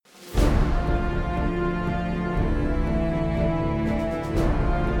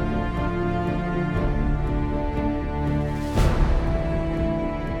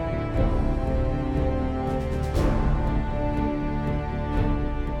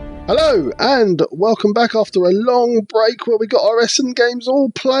Hello, and welcome back after a long break where we got our Essen games all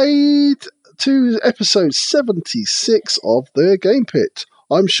played to episode 76 of the Game Pit.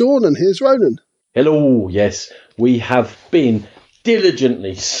 I'm Sean, and here's Ronan. Hello, yes, we have been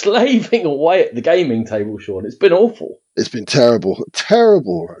diligently slaving away at the gaming table, Sean. It's been awful. It's been terrible.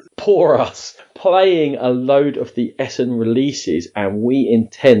 Terrible. Poor us. Playing a load of the Essen releases, and we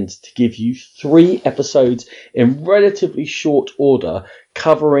intend to give you 3 episodes in relatively short order,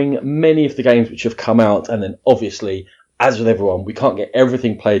 covering many of the games which have come out, and then obviously, as with everyone, we can't get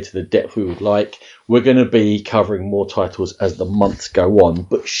everything played to the depth we would like. We're going to be covering more titles as the months go on.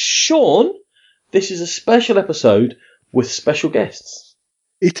 But Sean, this is a special episode with special guests.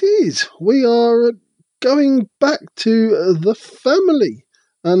 It is. We are going back to the family,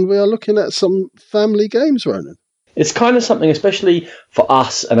 and we are looking at some family games, Ronan. It's kind of something, especially for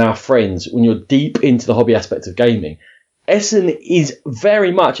us and our friends, when you're deep into the hobby aspect of gaming. Essen is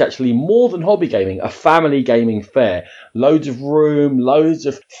very much, actually, more than hobby gaming, a family gaming fair. Loads of room, loads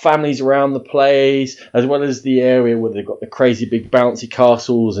of families around the place, as well as the area where they've got the crazy big bouncy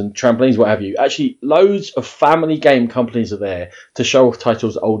castles and trampolines, what have you. Actually, loads of family game companies are there to show off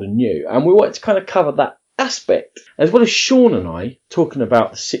titles old and new. And we want to kind of cover that aspect, as well as Sean and I talking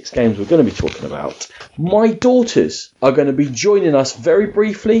about the 6 games we're going to be talking about. My daughters are going to be joining us very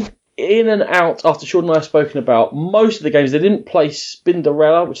briefly, in and out, after Sean and I have spoken about most of the games. They didn't play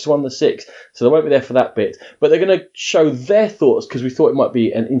Spinderella, which is one of the 6, so they won't be there for that bit, but they're going to show their thoughts because we thought it might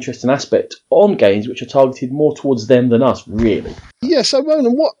be an interesting aspect on games which are targeted more towards them than us, really. Yeah, so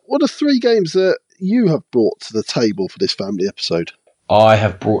Ronan, what are 3 games that you have brought to the table for this family episode? I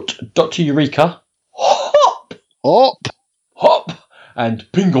have brought Dr. Eureka, Hop, and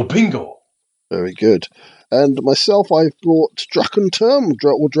Pingo Pingo. Very good. And myself, I've brought Drakenturm,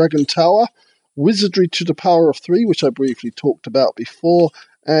 or Dragon Tower, Wizardry to the Power of 3, which I briefly talked about before,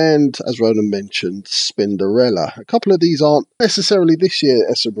 and, as Ronan mentioned, Spinderella. A couple of these aren't necessarily this year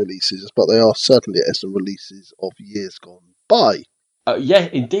Essen releases, but they are certainly Essen releases of years gone by. Yeah,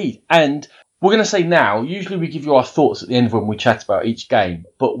 indeed. And we're going to say now, usually we give you our thoughts at the end of when we chat about each game,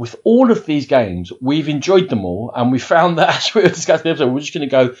 but with all of these games, we've enjoyed them all, and we found that as we were discussing the episode, we're just going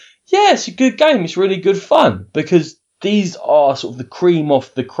to go, yeah, it's a good game, it's really good fun, because these are sort of the cream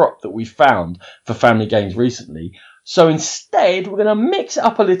off the crop that we found for family games recently. So instead, we're going to mix it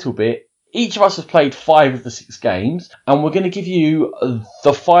up a little bit. Each of us has played 5 of the 6 games, and we're going to give you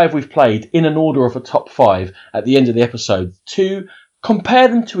the 5 we've played in an order of a top 5 at the end of the episode to compare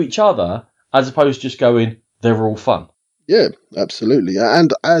them to each other, as opposed to just going, they're all fun. Yeah, absolutely.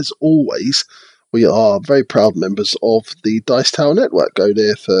 And as always, we are very proud members of the Dice Tower Network. Go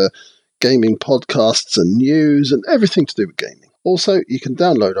there for gaming podcasts and news and everything to do with gaming. Also, you can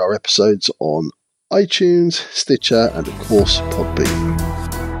download our episodes on iTunes, Stitcher, and of course, Podbean.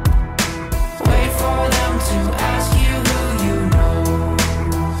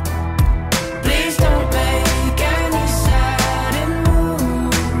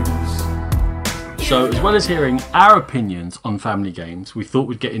 So, as well as hearing our opinions on family games, we thought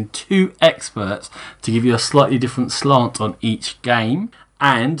we'd get in 2 experts to give you a slightly different slant on each game,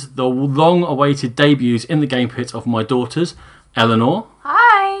 and the long-awaited debuts in the Game Pit of my daughters, Eleanor.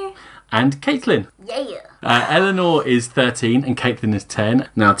 Hi. And Caitlin. Yeah. Eleanor is 13 and Caitlin is 10.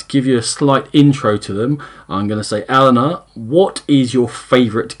 Now, to give you a slight intro to them, I'm going to say, Eleanor, what is your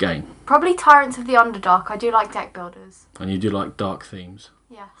favourite game? Probably Tyrants of the Underdark. I do like deck builders. And you do like dark themes.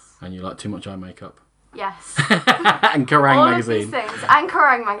 Yes. And you like Too Much Eye Makeup. Yes. And Kerrang All magazine. Of these things. And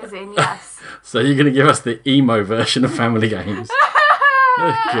Kerrang magazine, yes. So you're going to give us the emo version of family games.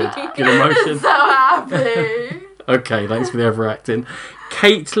 Good emotion. So happy. Okay, thanks for the overacting.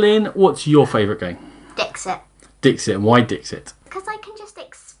 Caitlin, what's your favourite game? Dixit. Dixit. And why Dixit? Because I can just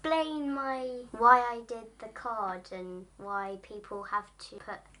explain why I did the card and why people have to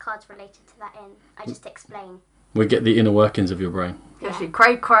put cards related to that in. I just explain. We get the inner workings of your brain. Yes,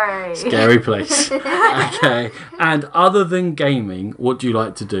 cray. Scary place. Okay. And other than gaming, what do you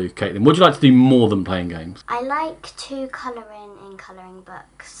like to do, Caitlin? What do you like to do more than playing games? I like to colour in colouring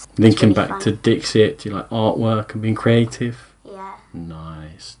books. Linking back to Dixit, do you like artwork and being creative? Yeah.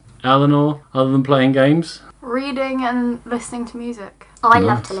 Nice. Eleanor, other than playing games? Reading and listening to music. Oh, I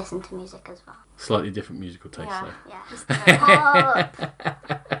love to listen to music as well. Slightly different musical taste, though. Yeah. Pop.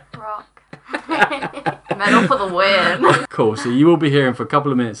 Rock. Medal for the win. Cool, so you will be hearing for a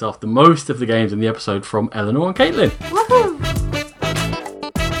couple of minutes after most of the games in the episode from Eleanor and Caitlin. Woohoo!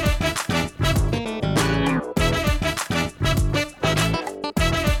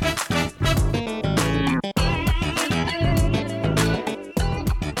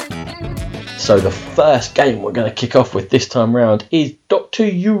 So the first game we're going to kick off with this time round is Dr.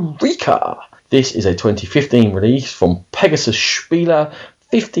 Eureka. This is a 2015 release from Pegasus Spieler,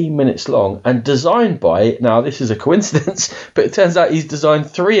 15 minutes long, and designed by, now this is a coincidence, but it turns out he's designed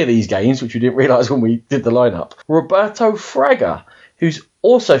 3 of these games, which we didn't realise when we did the lineup. Roberto Fraga, who's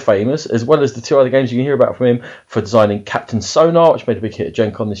also famous, as well as the 2 other games you can hear about from him, for designing Captain Sonar, which made a big hit at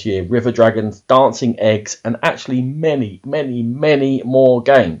Gen Con this year, River Dragons, Dancing Eggs, and actually many, many, many more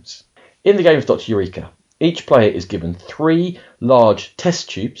games. In the game of Dr. Eureka, each player is given 3 large test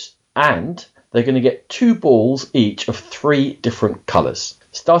tubes, and they're going to get 2 balls each of 3 different colours.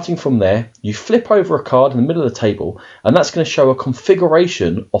 Starting from there, you flip over a card in the middle of the table, and that's going to show a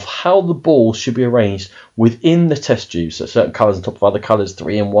configuration of how the balls should be arranged within the test tube. So certain colours on top of other colours,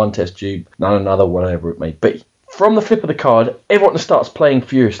 3 in one test tube, none another, whatever it may be. From the flip of the card, everyone starts playing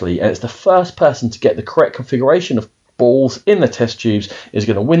furiously, and it's the first person to get the correct configuration of balls in the test tubes is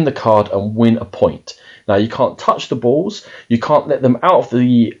going to win the card and win a point. Now, you can't touch the balls, you can't let them out of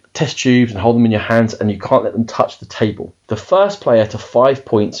the test tubes and hold them in your hands, and you can't let them touch the table. The first player to 5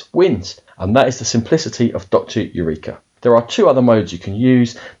 points wins, and that is the simplicity of Dr. Eureka. There are 2 other modes you can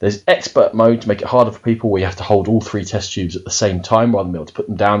use. There's expert mode to make it harder for people, where you have to hold all 3 test tubes at the same time rather than be able to put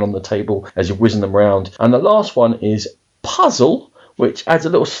them down on the table as you're whizzing them around. And the last one is puzzle, which adds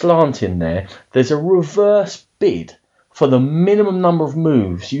a little slant in there. There's a reverse bid for the minimum number of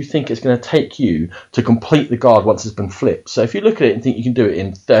moves you think it's going to take you to complete the card once it's been flipped. So if you look at it and think you can do it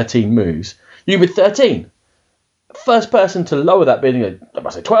in 13 moves, you bid 13. First person to lower that bidding, I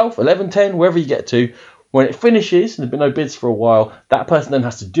must say 12, 11, 10, wherever you get to, when it finishes, and there's been no bids for a while, that person then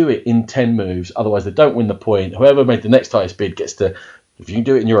has to do it in 10 moves, otherwise they don't win the point. Whoever made the next highest bid gets to, if you can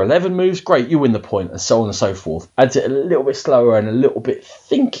do it in your 11 moves, great, you win the point, and so on and so forth. Adds it a little bit slower and a little bit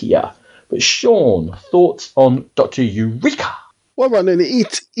thinkier. But Sean, thoughts on Dr. Eureka? Well, Ronan,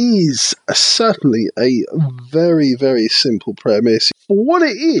 it is certainly a very, very simple premise. For what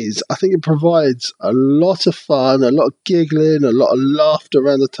it is, I think it provides a lot of fun, a lot of giggling, a lot of laughter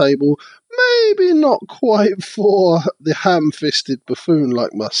around the table. Maybe not quite for the ham-fisted buffoon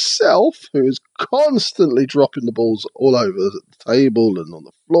like myself, who is constantly dropping the balls all over the table and on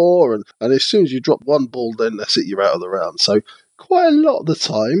the floor. And as soon as you drop one ball, then that's it, you're out of the round. So quite a lot of the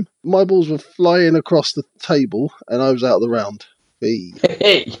time, my balls were flying across the table and I was out of the round.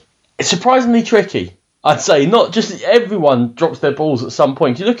 It's surprisingly tricky, I'd say. Not just everyone drops their balls at some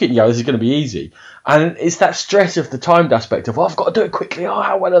point. You look at it, this is going to be easy. And it's that stress of the timed aspect of, I've got to do it quickly.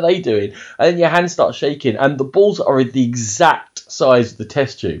 How well are they doing? And then your hands start shaking and the balls are the exact size of the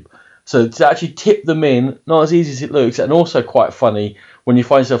test tube. So to actually tip them in, not as easy as it looks, and also quite funny when you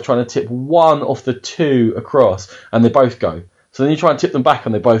find yourself trying to tip one off the 2 across and they both go. So then you try and tip them back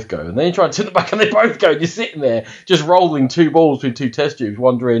and they both go. And then you try and tip them back and they both go. And you're sitting there just rolling 2 balls between 2 test tubes,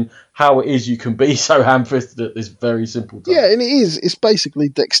 wondering how it is you can be so ham-fisted at this very simple time. Yeah, and it's basically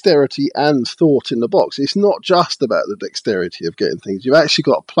dexterity and thought in the box. It's not just about the dexterity of getting things. You've actually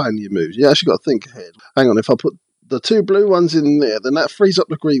got to plan your moves. You've actually got to think ahead. Hang on, if I put the 2 blue ones in there, then that frees up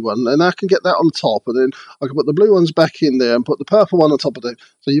the green one, and I can get that on top, and then I can put the blue ones back in there and put the purple one on top of it.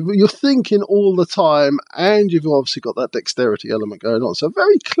 So you're thinking all the time, and you've obviously got that dexterity element going on. So a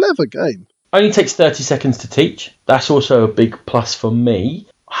very clever game. Only takes 30 seconds to teach. That's also a big plus for me.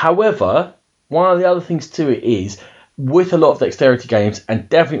 However, one of the other things to it is, with a lot of dexterity games, and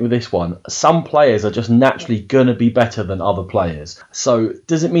definitely with this one, some players are just naturally going to be better than other players. So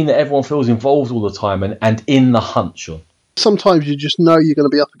does it mean that everyone feels involved all the time and in the hunt, Sean? Sometimes you just know you're going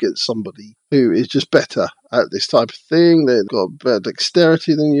to be up against somebody who is just better at this type of thing. They've got better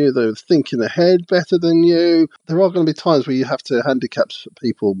dexterity than you. They're thinking ahead better than you. There are going to be times where you have to handicap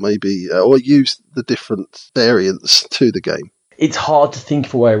people maybe, or use the different variants to the game. It's hard to think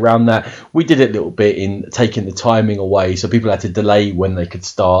of a way around that. We did it a little bit in taking the timing away, so people had to delay when they could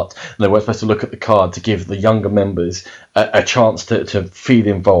start, and they weren't supposed to look at the card to give the younger members a chance to feel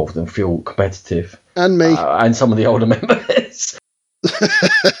involved and feel competitive. And me. And some of the older members.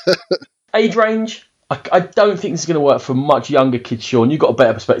 Age range, I don't think this is going to work for much younger kids, Sean. You've got a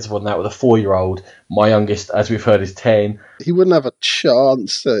better perspective on that with a 4-year-old. My youngest, as we've heard, is 10. He wouldn't have a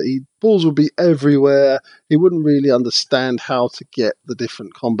chance. Balls would be everywhere. He wouldn't really understand how to get the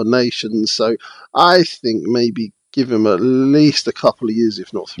different combinations. So I think maybe give him at least a couple of years,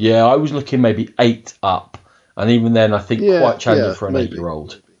 if not 3. Yeah, I was looking maybe 8 up. And even then, I think quite challenging for an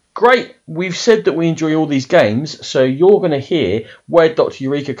 8-year-old. Great. We've said that we enjoy all these games, so you're going to hear where Dr.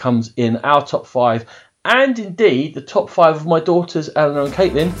 Eureka comes in our top 5, and indeed the top 5 of my daughters, Eleanor and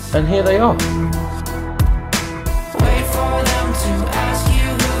Caitlin, and here they are. Wait for them to ask you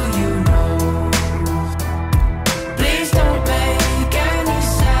who you know. Please don't make any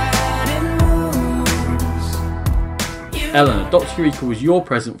sudden Eleanor, Dr. Eureka was your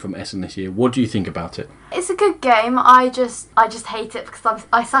present from Essen this year. What do you think about it? It's a good game. I just hate it because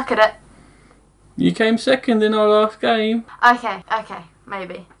I suck at it. You came second in our last game. Okay,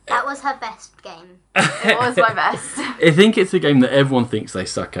 maybe. That was her best game. It was my best. I think it's a game that everyone thinks they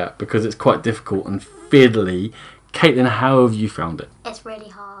suck at because it's quite difficult and fiddly. Caitlin, how have you found it? It's really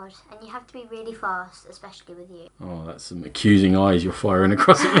hard, and you have to be really fast, especially with you. Oh, that's some accusing eyes you're firing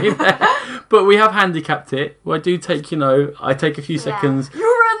across at me there. But we have handicapped it. Well, I do take, I take a few seconds. You're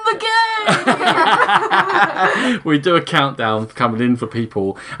in the game! We do a countdown coming in for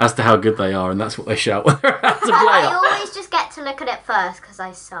people as to how good they are, and that's what they shout when they're about to play I up. always just get to look at it first because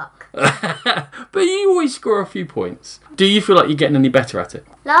I suck. But you always score a few points. Do you feel like you're getting any better at it?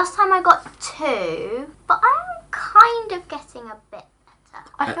 Last time I got 2, but I'm kind of getting a bit better.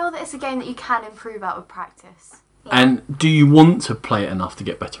 I feel that it's a game that you can improve at with practice. And do you want to play it enough to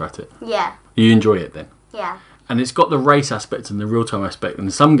get better at it? Yeah, You enjoy it then? yeah. And it's got the race aspect and the real-time aspect.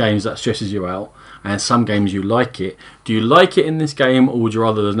 And some games that stresses you out, and some games you like it. Do you like it in this game, or would you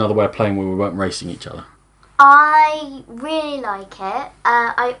rather there's another way of playing where we weren't racing each other? I really like it.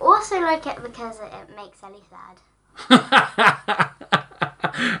 I also like it because it makes Ellie sad.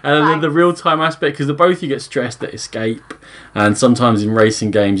 And then the real-time aspect, because the both you get stressed at escape, and sometimes in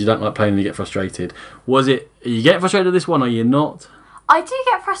racing games you don't like playing and you get frustrated. You get frustrated at this one, or you're not? I do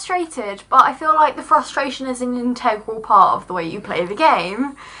get frustrated, but I feel like the frustration is an integral part of the way you play the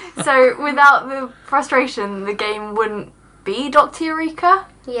game. So without the frustration, the game wouldn't be Dr. Eureka.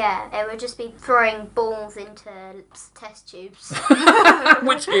 Yeah, it would just be throwing balls into test tubes.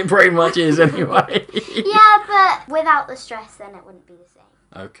 Which it pretty much is anyway. Yeah, but without the stress, then it wouldn't be the same.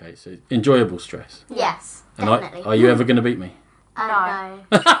 Okay, so enjoyable stress. Yes, And definitely. are you ever going to beat me? No.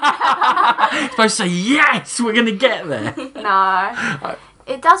 You're supposed to say, yes, we're going to get there. No.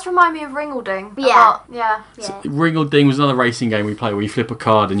 It does remind me of Ringleding. Yeah. Yeah. Yeah. Ringleding was another racing game we play where you flip a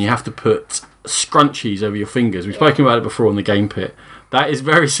card and you have to put scrunchies over your fingers. We've spoken about it before on the Game Pit. That is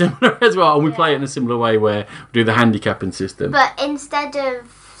very similar as well, and we play it in a similar way where we do the handicapping system. But instead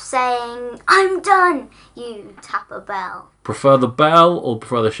of saying, I'm done, you tap a bell. Prefer the bell or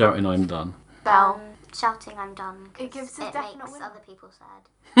prefer the shouting, I'm done? Bell. Shouting, I'm done. 'Cause It gives a it definite makes win. other people sad.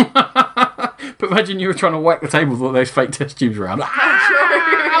 But imagine you were trying to whack the table with all those fake test tubes around. Yeah.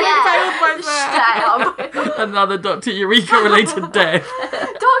 Another Dr. Eureka related death.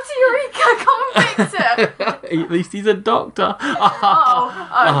 Dr. Eureka, come fix it! At least he's a doctor.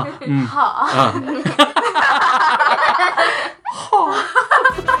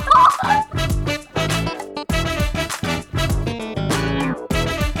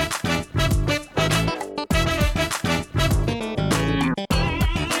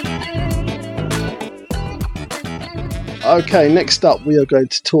 Okay, next up we are going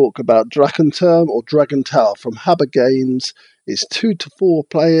to talk about Drakenturm or Dragon Tower from Haber Games. It's 2 to 4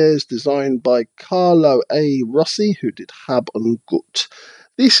 players, designed by Carlo A. Rossi, who did Hab and Gut.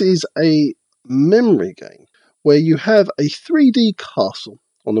 This is a memory game where you have a 3D castle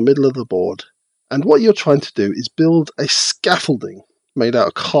on the middle of the board, and what you're trying to do is build a scaffolding made out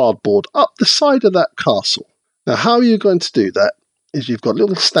of cardboard up the side of that castle. Now, how you're going to do that is you've got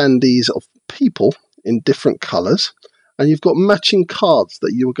little standees of people in different colours, and you've got matching cards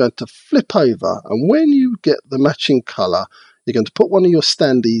that you are going to flip over, and when you get the matching colour, you're going to put one of your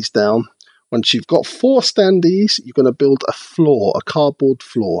standees down. Once you've got 4 standees, you're going to build a floor, a cardboard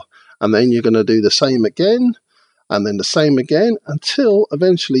floor, and then you're going to do the same again, and then the same again, until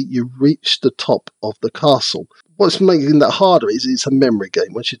eventually you reach the top of the castle. What's making that harder is it's a memory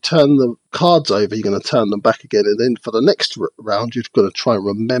game. Once you turn the cards over, you're going to turn them back again, and then for the next round, you've got to try and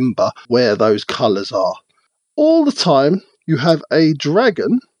remember where those colours are. All the time, you have a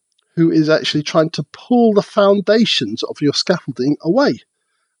dragon who is actually trying to pull the foundations of your scaffolding away.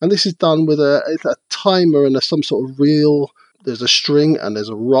 And this is done with a timer and some sort of reel. There's a string and there's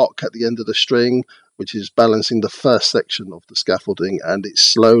a rock at the end of the string, which is balancing the first section of the scaffolding, and it's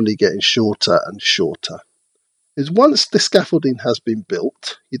slowly getting shorter and shorter. Once the scaffolding has been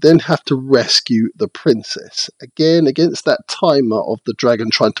built, you then have to rescue the princess, again against that timer of the dragon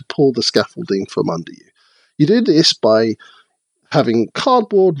trying to pull the scaffolding from under you. You do this by having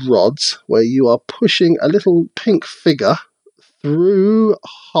cardboard rods where you are pushing a little pink figure through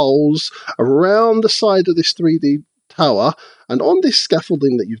holes around the side of this 3D tower, and on this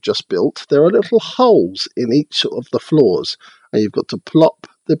scaffolding that you've just built, there are little holes in each of the floors, and you've got to plop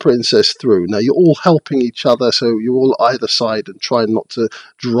the princess through. Now, you're all helping each other, so you're all either side and trying not to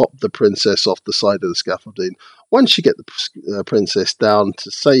drop the princess off the side of the scaffolding. Once you get the princess down to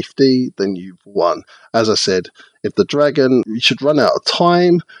safety, then you've won. As I said, if the dragon, you should run out of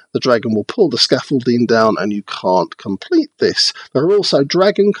time, the dragon will pull the scaffolding down and you can't complete this. There are also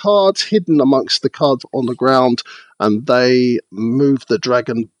dragon cards hidden amongst the cards on the ground, and they move the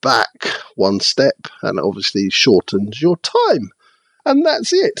dragon back one step and obviously shortens your time. And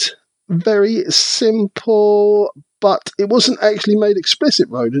that's it. Very simple, but it wasn't actually made explicit,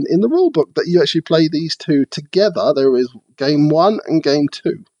 Ronan, in the rulebook that you actually play these two together. There is game 1 and game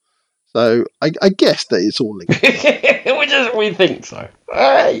 2. So I guess that it's all linked. We think so.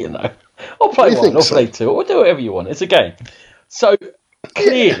 Or play one, or play two, or do whatever you want. It's a game. So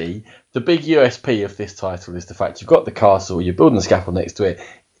clearly, the big USP of this title is the fact you've got the castle, you're building the scaffold next to it.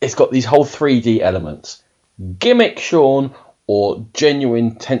 It's got these whole 3D elements. Gimmick Sean or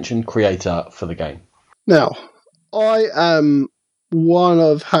genuine tension creator for the game? Now, I am one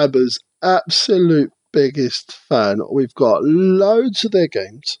of Haber's absolute biggest fan. We've got loads of their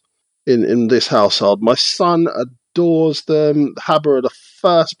games in this household. My son adores them. Haber are the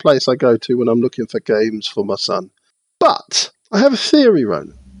first place I go to when I'm looking for games for my son. But I have a theory,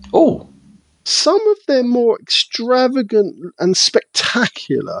 Ron. Oh. Some of their more extravagant and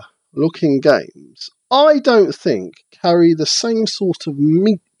spectacular looking games, I don't think carry the same sort of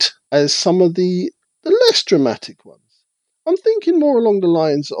meat as some of the less dramatic ones. I'm thinking more along the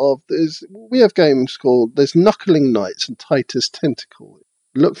lines of, we have games called, there's Knuckling Knights and Titus Tentacle.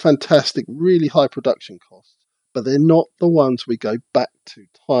 Look fantastic, really high production costs, but they're not the ones we go back to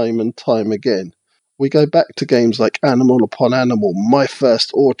time and time again. We go back to games like Animal Upon Animal, My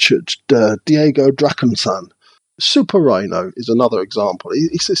First Orchard, Diego Drakenson. Super Rhino is another example.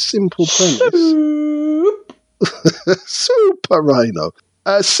 It's a simple premise. Super Rhino.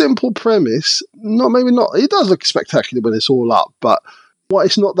 A simple premise. Maybe not. It does look spectacular when it's all up, but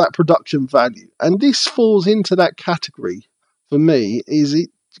it's not that production value. And this falls into that category for me. Is it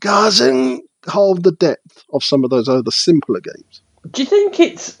doesn't hold the depth of some of those other simpler games. Do you think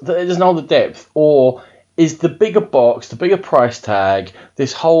it's that it doesn't hold the depth, or is the bigger box, the bigger price tag,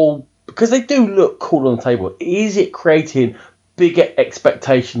 this whole, because they do look cool on the table, is it creating bigger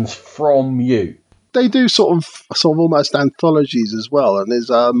expectations from you? They do sort of almost anthologies as well, and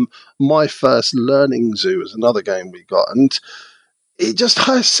there's My First Learning Zoo is another game we got, and it just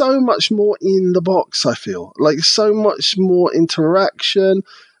has so much more in the box, I feel. Like, so much more interaction.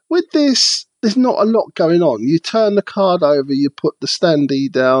 With this, there's not a lot going on. You turn the card over, you put the standee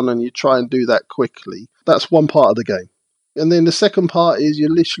down, and you try and do that quickly. That's one part of the game. And then the second part is you're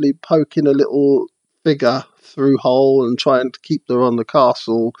literally poking a little figure through hole and trying to keep them on the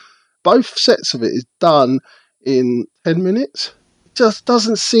castle. Both sets of it is done in 10 minutes. It just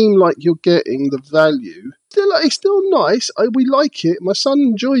doesn't seem like you're getting the value. It's still nice. We like it. My son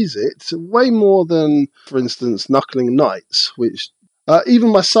enjoys it way more than, for instance, Knuckling Knights, which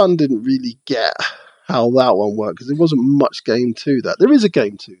even my son didn't really get how that one worked because there wasn't much game to that. There is a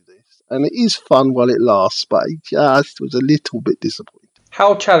game to this, and it is fun while it lasts, but it just was a little bit disappointing.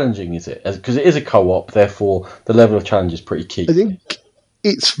 How challenging is it? Because it is a co-op, therefore the level of challenge is pretty key. I think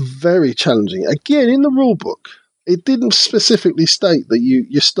it's very challenging. Again, in the rulebook, it didn't specifically state that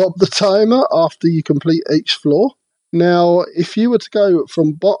you stop the timer after you complete each floor. Now, if you were to go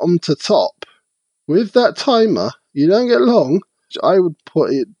from bottom to top with that timer, you don't get long. I would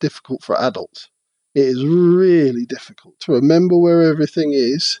put it difficult for adults. It is really difficult to remember where everything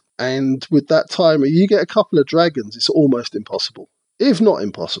is, and with that timer, you get a couple of dragons, it's almost impossible, if not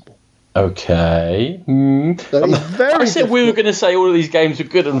impossible. Okay. I said we were going to say all of these games are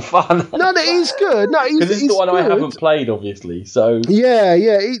good and fun. No, that is good. No, because this is the one I haven't played, obviously. So yeah,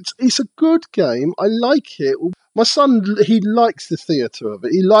 it's a good game. I like it. My son, he likes the theatre of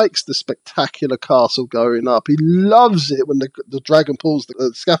it. He likes the spectacular castle going up. He loves it when the dragon pulls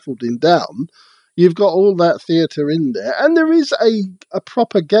the scaffolding down. You've got all that theatre in there. And there is a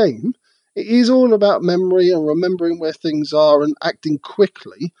proper game. It is all about memory and remembering where things are and acting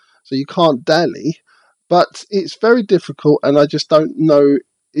quickly, so you can't dally. But it's very difficult, and I just don't know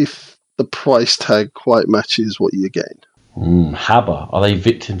if the price tag quite matches what you're getting. Haber, are they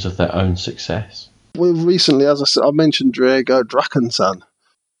victims of their own success? Well, recently, as I said, I mentioned Diego Drakenson.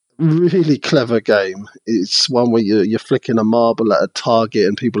 Really clever game. It's one where you're flicking a marble at a target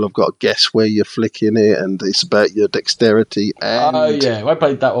and people have got to guess where you're flicking it, and it's about your dexterity. Oh, yeah. I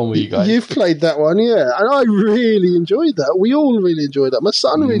played that one with you guys. You've played that one, yeah. And I really enjoyed that. We all really enjoyed that. My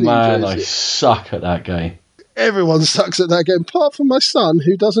son really enjoys it. Man, I suck at that game. Everyone sucks at that game, apart from my son,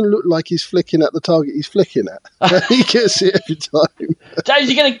 who doesn't look like he's flicking at the target he's flicking at. He gets it every time.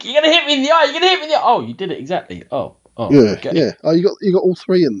 James, you're gonna hit me in the eye. You're gonna hit me in the eye. Oh, you did it exactly. Oh, Yeah, okay. yeah. Oh, you got all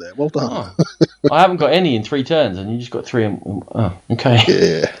 3 in there. Well done. Oh. I haven't got any in 3 turns, and you just got 3 in. Oh, okay.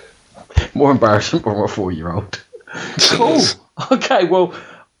 Yeah. More embarrassing for a 4-year-old. Cool. Okay, well,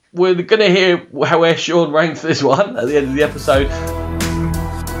 we're going to hear where Sean ranks this one at the end of the episode.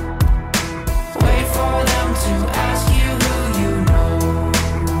 Wait for them to ask you who you know.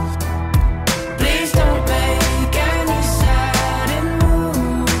 Please don't make any sudden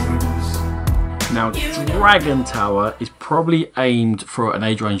moves. Now, Dragon Tower is probably aimed for an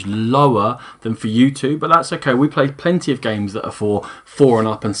age range lower than for you two, but that's okay. We play plenty of games that are for 4 and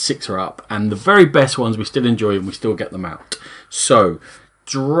up and 6 or up, and the very best ones we still enjoy and we still get them out. So,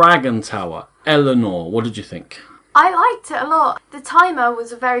 Dragon Tower. Eleanor, what did you think? I liked it a lot. The timer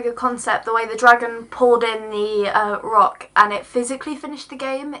was a very good concept, the way the dragon poured in the rock and it physically finished the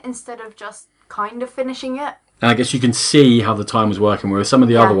game instead of just kind of finishing it. And I guess you can see how the timer's working, whereas some of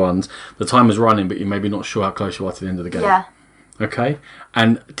the Yeah. other ones, the timer's running, but you're maybe not sure how close you are to the end of the game. Yeah. Okay.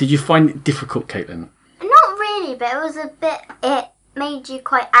 And did you find it difficult, Caitlin? Not really, but it was a bit. It made you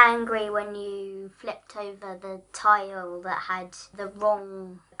quite angry when you flipped over the tile that had the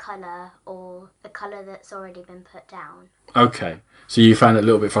wrong colour or the colour that's already been put down. Okay. So you found it a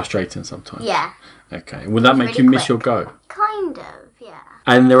little bit frustrating sometimes? Yeah, Okay. Would that make really you miss quick. your go? kind of, yeah.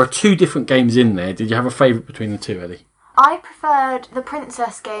 And there are 2 different games in there. Did you have a favourite between the 2, Ellie? I preferred the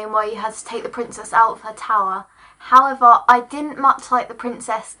princess game where you had to take the princess out of her tower. However, I didn't much like the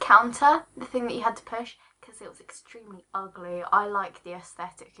princess counter, the thing that you had to push, because it was extremely ugly. I like the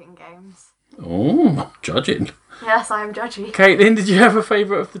aesthetic in games. Oh, judging. Yes, I am judgy. Caitlin, did you have a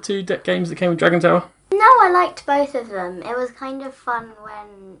favourite of the 2 games that came with Dragon Tower? No, I liked both of them. It was kind of fun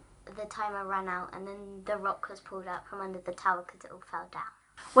when the timer ran out and then the rock was pulled out from under the tower because it all fell down.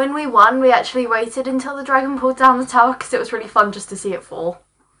 When we won, we actually waited until the dragon pulled down the tower because it was really fun just to see it fall.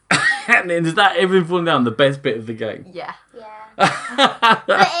 And is that everything falling down the best bit of the game? Yeah. Yeah.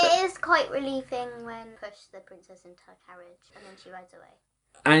 But it is quite relieving when you push the princess into her carriage and then she rides away.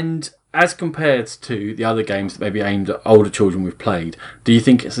 And as compared to the other games that may be aimed at older children we've played, do you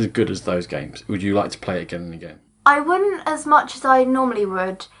think it's as good as those games? Would you like to play it again and again? I wouldn't as much as I normally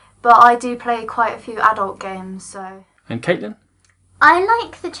would, but I do play quite a few adult games, so... And Caitlin? I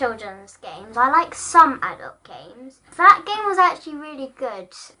like the children's games. I like some adult games. That game was actually really good.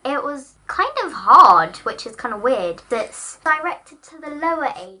 It was kind of hard, which is kind of weird. It's directed to the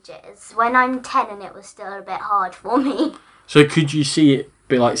lower ages. When I'm 10 and it was still a bit hard for me. So could you see it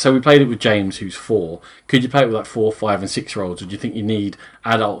be like, so we played it with James, who's 4. Could you play it with like 4, 5 and 6-year-olds, or do you think you need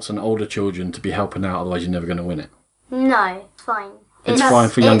adults and older children to be helping out, otherwise you're never going to win it? No, it's fine. It's fine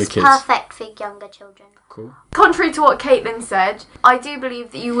for younger kids. It's perfect for younger children. Cool. Contrary to what Caitlin said, I do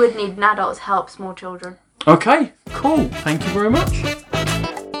believe that you would need an adult to help small children. Okay, cool. Thank you very much.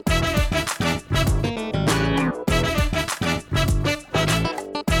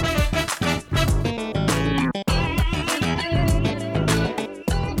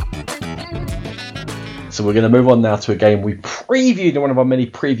 So we're going to move on now to a game we previewed in one of our many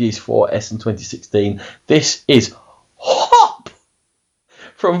previews for Essen 2016. This is Hop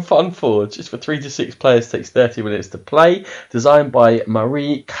from Funforge. It's for 3 to 6 players, takes 30 minutes to play. Designed by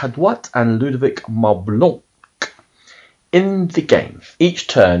Marie Cadouat and Ludovic Maublanc. In the game, each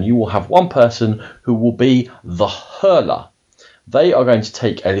turn you will have one person who will be the hurler. They are going to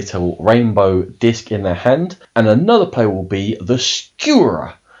take a little rainbow disc in their hand, and another player will be the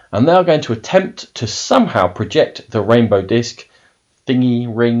skewerer. And they are going to attempt to somehow project the rainbow disc, thingy,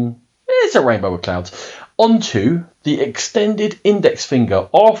 ring, it's a rainbow with clouds, onto the extended index finger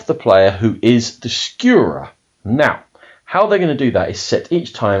of the player who is the skewerer. Now, how they're going to do that is set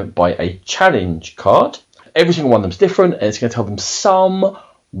each time by a challenge card. Every single one of them is different, and it's going to tell them some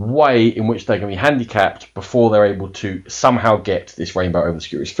way in which they're going to be handicapped before they're able to somehow get this rainbow over the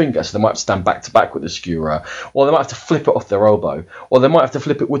skewerer's finger. So they might have to stand back to back with the skewerer, or they might have to flip it off their elbow, or they might have to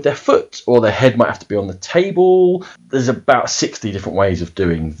flip it with their foot, or their head might have to be on the table. There's about 60 different ways of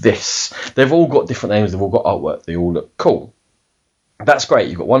doing this. They've all got different names, they've all got artwork, they all look cool. That's great,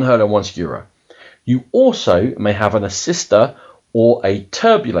 you've got one hurler and one skewerer. You also may have an assister or a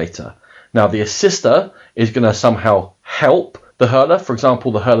turbulator. Now the assister is going to somehow help the hurler. For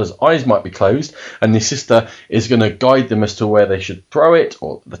example, the hurler's eyes might be closed and the assister is going to guide them as to where they should throw it,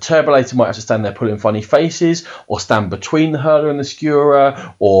 or the turbulator might have to stand there pulling funny faces, or stand between the hurler and the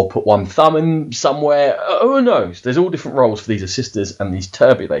skewerer, or put one thumb in somewhere. Who knows? There's all different roles for these assisters and these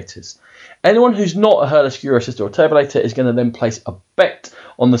turbulators. Anyone who's not a hurler, skewer, assistor or turbulator is going to then place a bet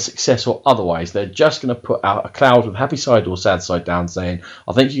on the success or otherwise. They're just going to put out a cloud with happy side or sad side down saying,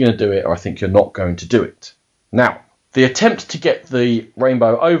 I think you're going to do it or I think you're not going to do it. Now, the attempt to get the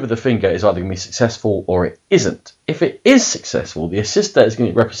rainbow over the finger is either going to be successful or it isn't. If it is successful, the assister is going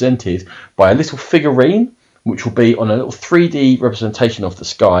to be represented by a little figurine, which will be on a little 3D representation of the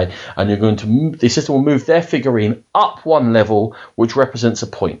sky, and you're going to move, the assister will move their figurine up one level, which represents a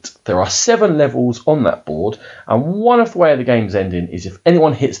point. There are 7 levels on that board, and one of the way the game's ending is if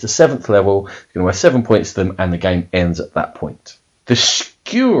anyone hits the 7th level, you're going to have 7 points to them, and the game ends at that point. The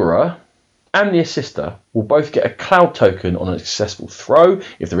skewer and the assister will both get a cloud token on a successful throw,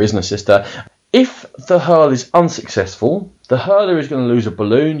 if there is an assister. If the hurl is unsuccessful, the hurler is going to lose a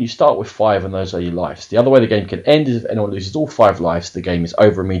balloon. You start with 5 and those are your lives. The other way the game can end is if anyone loses all 5 lives, the game is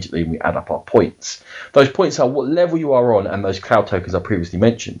over immediately and we add up our points. Those points are what level you are on and those cloud tokens I previously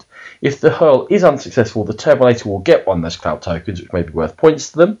mentioned. If the hurl is unsuccessful, the turbulator will get one of those cloud tokens, which may be worth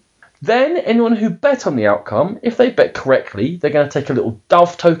points to them. Then anyone who bet on the outcome, if they bet correctly, they're going to take a little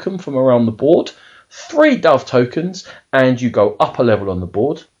dove token from around the board, 3 dove tokens, and you go up a level on the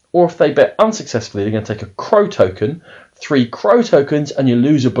board. Or if they bet unsuccessfully, they're going to take a crow token, 3 crow tokens, and you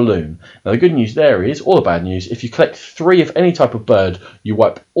lose a balloon. Now the good news there is, or the bad news, if you collect 3 of any type of bird, you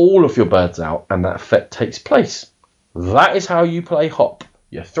wipe all of your birds out and that effect takes place. That is how you play Hop.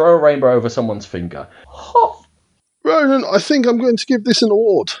 You throw a rainbow over someone's finger. Hop! Ronan, I think I'm going to give this an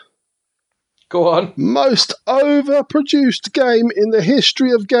award. Go on. Most overproduced game in the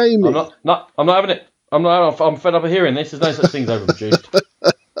history of gaming. I'm not having it. I'm fed up of hearing this. There's no such thing as overproduced.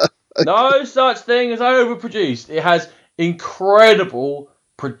 No such thing as overproduced. It has incredible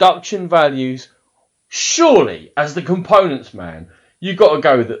production values. Surely, as the components man, you've got to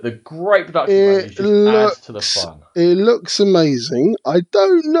go that the great production values just adds to the fun. It looks amazing. I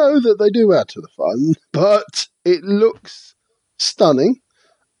don't know that they do add to the fun, but it looks stunning.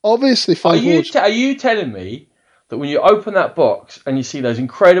 Obviously, Are you telling me that when you open that box and you see those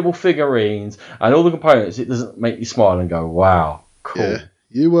incredible figurines and all the components, it doesn't make you smile and go, wow, cool? Yeah,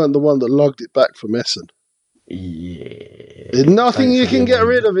 you weren't the one that logged it back from Essen. Yeah. There's nothing you can get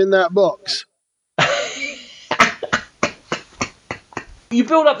rid of in that box. You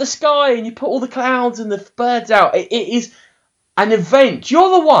build up the sky and you put all the clouds and the birds out. It is an event.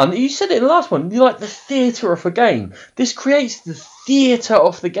 You're the one, you said it in the last one, you're like the theatre of a game. This creates the theatre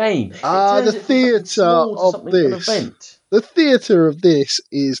of the game. The theatre of this. The theatre of this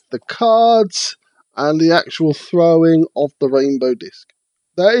is the cards and the actual throwing of the rainbow disc.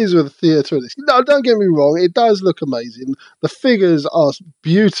 That is where the theatre of this. No, don't get me wrong, it does look amazing. The figures are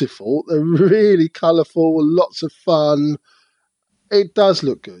beautiful. They're really colourful, lots of fun. It does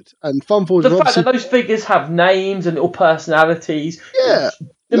look good. And FunForge... The fact that those figures have names and little personalities... Yeah.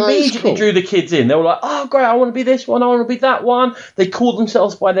 Immediately cool. drew the kids in. They were like, oh, great, I want to be this one, I want to be that one. They called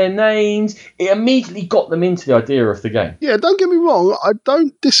themselves by their names. It immediately got them into the idea of the game. Yeah, don't get me wrong, I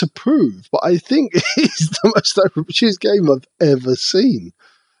don't disapprove, but I think it's the most overproduced game I've ever seen.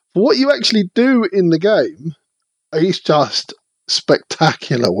 For what you actually do in the game, it's just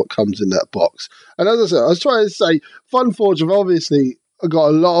spectacular what comes in that box. And as I said, I was trying to say, FunForge have obviously got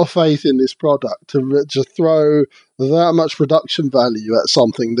a lot of faith in this product to throw that much production value at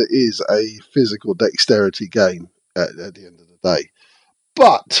something that is a physical dexterity game at the end of the day.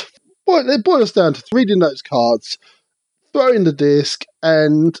 But it boils down to reading those cards, throwing the disc,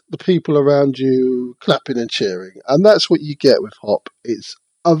 and the people around you clapping and cheering. And that's what you get with Hop. It's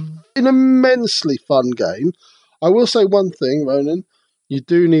an immensely fun game. I will say one thing, Ronan, you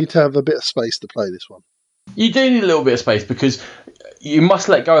do need to have a bit of space to play this one. You do need a little bit of space because you must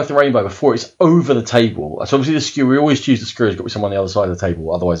let go of the rainbow before it's over the table. So obviously the skewer, we always choose the skewer has got to be someone on the other side of the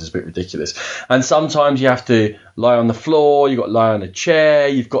table, otherwise it's a bit ridiculous. And sometimes you have to lie on the floor, you've got to lie on a chair,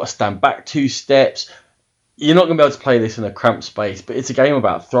 you've got to stand back 2 steps. You're not going to be able to play this in a cramped space, but it's a game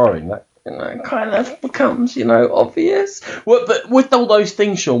about throwing. That kind of becomes, obvious. Well, but with all those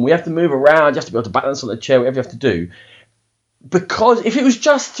things, Sean, we have to move around, you have to be able to balance on the chair, whatever you have to do. Because if it was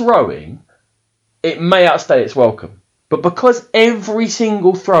just throwing, it may outstay its welcome. But because every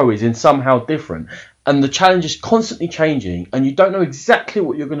single throw is in somehow different, and the challenge is constantly changing, and you don't know exactly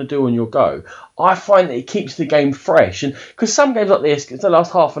what you're going to do on your go, I find that it keeps the game fresh. And because some games like this, it's the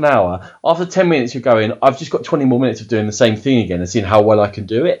last half an hour, after 10 minutes you're going, I've just got 20 more minutes of doing the same thing again and seeing how well I can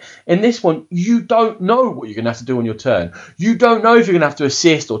do it. In this one, you don't know what you're going to have to do on your turn. You don't know if you're going to have to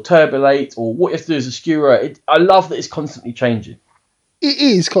assist or turbulate or what you have to do as a skewer. I love that it's constantly changing. It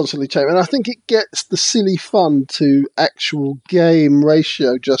is constantly changing, and I think it gets the silly fun to actual game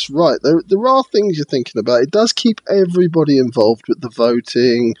ratio just right. There are things you're thinking about. It does keep everybody involved with the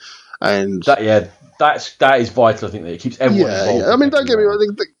voting And that is vital. I think that it keeps everyone involved. yeah. I mean, don't get me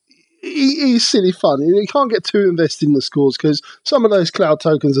wrong. He's silly fun. You can't get too invested in the scores because some of those cloud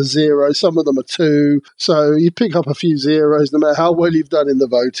tokens are 0, some of them are 2. So you pick up a few zeros, no matter how well you've done in the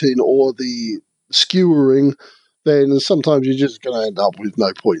voting or the skewering, then sometimes you're just going to end up with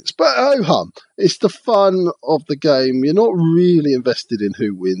no points. But ho-hum, it's the fun of the game. You're not really invested in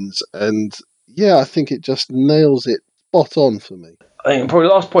who wins. And yeah, I think it just nails it spot on for me. I think probably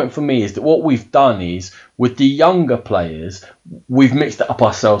the last point for me is that what we've done is, with the younger players, we've mixed it up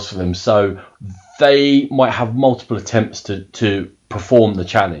ourselves for them. So they might have multiple attempts to perform the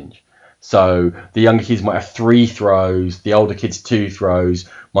challenge. So the younger kids might have 3 throws, the older kids 2 throws.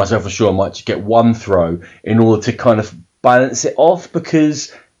 Myself and Sean might just get 1 throw in order to kind of balance it off,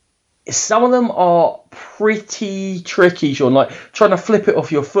 because some of them are pretty tricky, Sean, like trying to flip it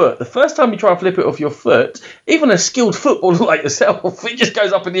off your foot. The first time you try and flip it off your foot, even a skilled footballer like yourself, it just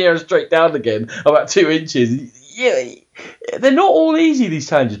goes up in the air and straight down again, about 2 inches. Yeah, they're not all easy, these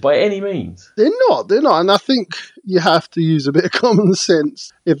challenges, by any means. They're not. And I think you have to use a bit of common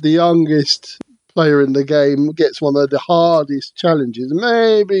sense. If the youngest player in the game gets one of the hardest challenges,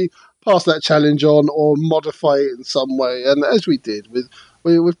 maybe pass that challenge on or modify it in some way. And as we did,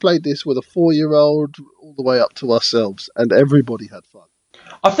 we've played this with a 4-year-old all the way up to ourselves, and everybody had fun.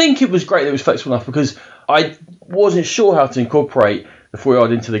 I think it was great that it was flexible enough, because I wasn't sure how to incorporate the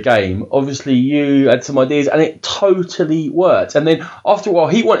 4-year-old into the game. Obviously, you had some ideas, and it totally worked. And then after a while,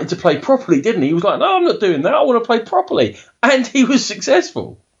 he wanted to play properly, didn't he? He was like, no, I'm not doing that. I want to play properly. And he was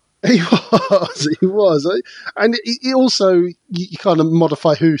successful. He was. And it also, you kind of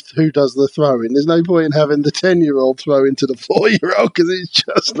modify who does the throwing. There's no point in having the 10-year-old throw into the 4-year-old, because it's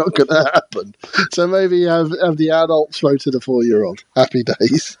just not going to happen. So maybe have the adult throw to the 4-year-old. Happy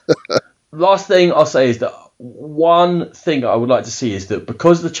days. Last thing I'll say is that one thing I would like to see is that,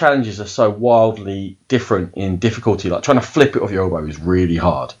 because the challenges are so wildly different in difficulty, like trying to flip it off your elbow is really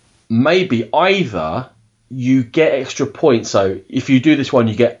hard. Maybe either you get extra points, so if you do this one,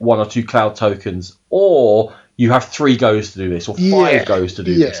 you get 1 or 2 cloud tokens, or you have 3 goes to do this, or 5 goes to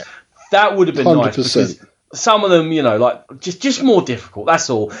do this. That would have been 100%. Nice, because some of them, like just more difficult, that's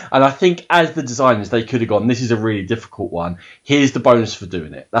all. And I think as the designers, they could have gone, this is a really difficult one, here's the bonus for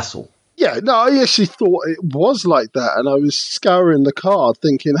doing it, that's all. Yeah, no, I actually thought it was like that, and I was scouring the card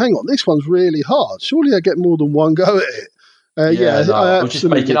thinking, hang on, this one's really hard. Surely I get more than 1 go at it. I was just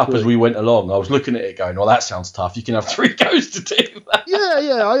making up as we went along. I was looking at it going, well, that sounds tough. You can have 3 goes to do that.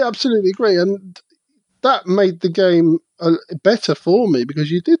 Yeah, I absolutely agree. And that made the game better for me,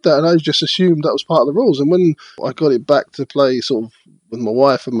 because you did that, and I just assumed that was part of the rules. And when I got it back to play sort of with my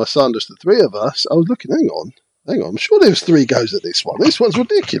wife and my son, just the 3 of us, I was looking, hang on, I'm sure there was 3 goes at this one. This one's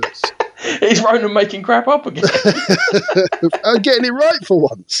ridiculous. Is Ronan making crap up again? I'm getting it right for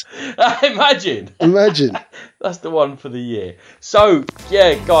once. Imagine. That's the one for the year. So,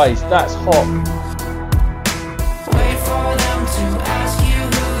 yeah, guys, that's Hop. Wait for them to ask you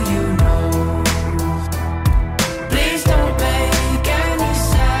who you know. Please don't make any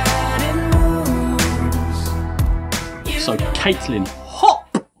sudden moves. So, Caitlin,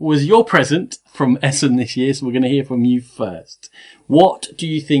 Hop was your present from Essen this year, so we're going to hear from you first. What do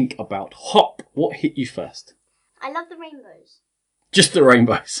you think about Hop? What hit you first? I love the rainbows. Just the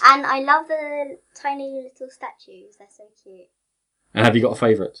rainbows. And I love the tiny little statues. They're so cute. And have you got a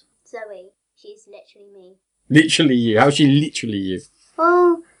favourite? Zoe. She's literally me. Literally you? How's she literally you?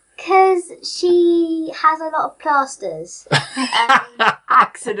 Well, because she has a lot of plasters.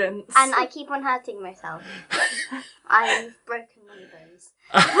 Accidents. And I keep on hurting myself. I've broken one of those.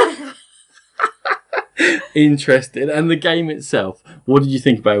 Interesting. And the game itself, what did you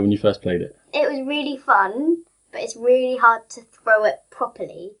think about it when you first played it? It was really fun, but it's really hard to throw it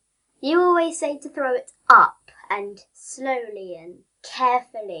properly. You always say to throw it up and slowly and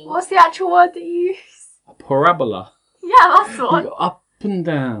carefully. What's the actual word that you use? A parabola. Yeah, that's the one. You go up and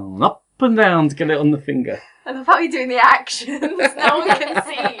down to get it on the finger. I love how you're doing the actions. No one can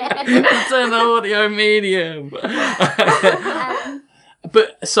see. It's an audio medium.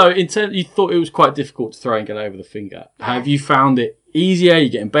 But so in turn, you thought it was quite difficult to throw and get over the finger. Yeah. Have you found it easier? You're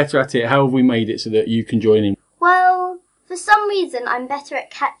getting better at it. How have we made it so that you can join in? Well, for some reason, I'm better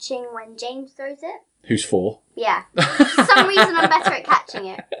at catching when James throws it. Who's 4? Yeah. For some reason, I'm better at catching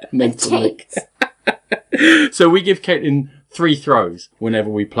it. Mentally. So we give Caitlin 3 throws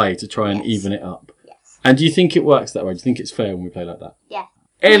whenever we play to try and even it up. Yes. And do you think it works that way? Do you think it's fair when we play like that? Yeah.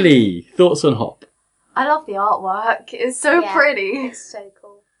 Ellie, thoughts on Hop? I love the artwork. It's so pretty. It's so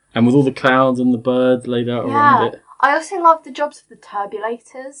cool. And with all the clouds and the birds laid out around it. I also love the jobs of the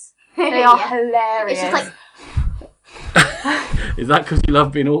turbulators. They are hilarious. It's just like... Is that because you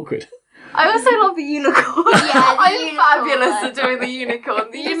love being awkward? I also love the unicorn. Yeah, the I'm unicorn fabulous one. at doing the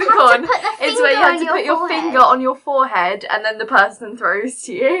unicorn. The You just unicorn have to put the is where you finger have on to your put your forehead. finger on your forehead and then the person throws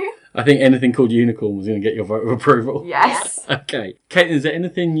to you. I think anything called unicorn was going to get your vote of approval. Yes. Okay. Caitlin, is there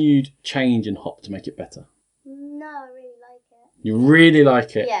anything you'd change in Hop to make it better? No, I really like it. You really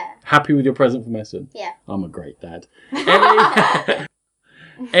like it? Yeah. Happy with your present from Essen? Yeah. I'm a great dad. Ellie,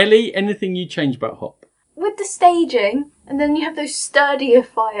 Ellie, anything you'd change about Hop? With the staging, and then you have those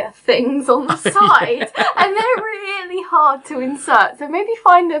sturdifier things on the side, and they're really hard to insert. So maybe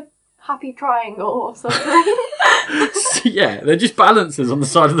find a happy triangle or something. Yeah, they're just balances on the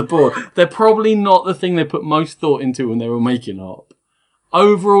side of the board. They're probably not the thing they put most thought into when they were making Hop.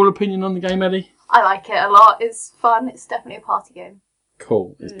 Overall opinion on the game, Ellie? I like it a lot. It's fun. It's definitely a party game.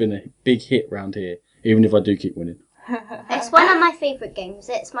 Cool. It's been a big hit round here, even if I do keep winning. It's one of my favourite games.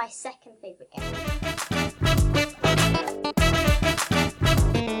 It's my second favourite game.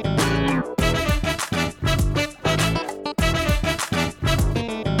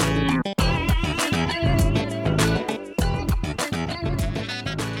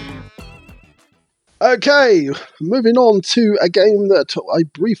 Okay, moving on to a game that I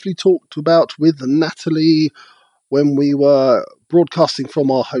briefly talked about with Natalie when we were broadcasting from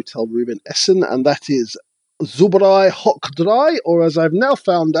our hotel room in Essen, and that is Zauberei Hoch 3, or as I've now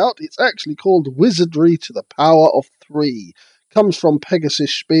found out, it's actually called Wizardry to the Power of 3. Comes from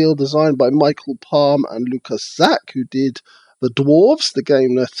Pegasus Spiel, designed by Michael Palm and Lucas Zack, who did The Dwarves, the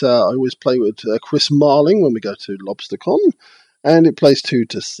game that I always play with Chris Marling when we go to LobsterCon. And it plays 2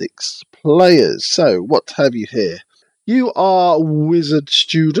 to 6 players. So, what have you here? You are wizard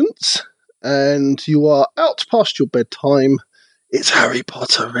students, and you are out past your bedtime. It's Harry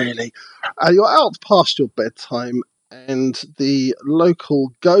Potter, really. You're out past your bedtime, and the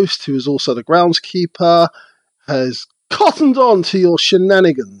local ghost, who is also the groundskeeper, has cottoned on to your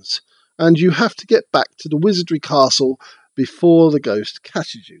shenanigans, and you have to get back to the Wizardry Castle before the ghost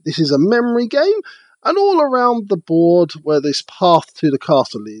catches you. This is a memory game, and all around the board where this path to the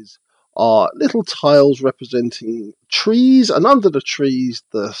castle is are little tiles representing trees, and under the trees,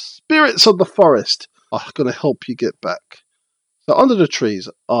 the spirits of the forest are going to help you get back. So under the trees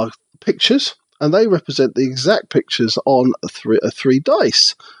are pictures, and they represent the exact pictures on three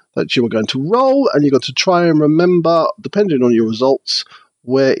dice that you are going to roll, and you're going to try and remember, depending on your results,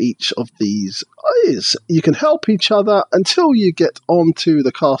 where each of these is. You can help each other until you get onto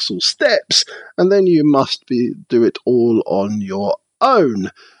the castle steps, and then you must do it all on your own.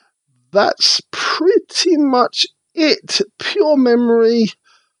 That's pretty much it. Pure memory.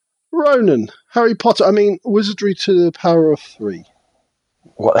 Ronan, Harry Potter, Wizardry to the Power of 3.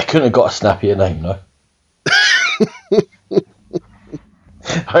 What, they couldn't have got a snappier name, no?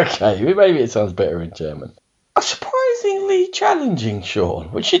 Okay, maybe it sounds better in German. Surprisingly challenging, Sean,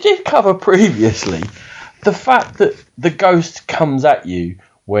 which you did cover previously. The fact that the ghost comes at you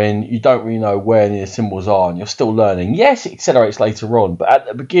when you don't really know where any of the symbols are and you're still learning. Yes, it accelerates later on, but at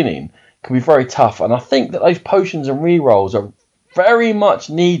the beginning it can be very tough. And I think that those potions and rerolls are very much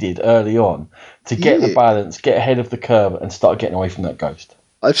needed early on to get the balance, get ahead of the curve and start getting away from that ghost.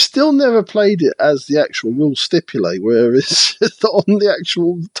 I've still never played it as the actual rules stipulate, where it's on the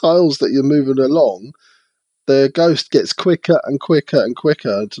actual tiles that you're moving along, the ghost gets quicker and quicker and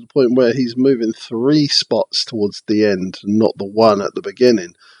quicker to the point where he's moving 3 spots towards the end, not the one at the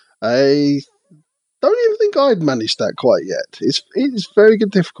beginning. I don't even think I'd managed that quite yet. It's very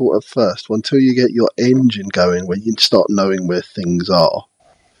difficult at first until you get your engine going, where you start knowing where things are.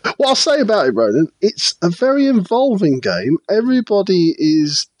 What I'll say about it, Ronan, it's a very involving game. Everybody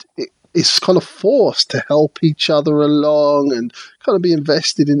is kind of forced to help each other along and kind of be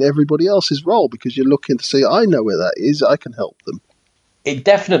invested in everybody else's role, because you're looking to see, I know where that is, I can help them. It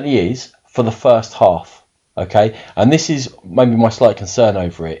definitely is for the first half, okay? And this is maybe my slight concern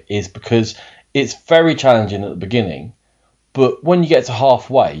over it, is because it's very challenging at the beginning, but when you get to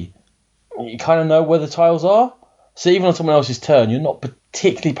halfway, you kind of know where the tiles are. So even on someone else's turn, you're not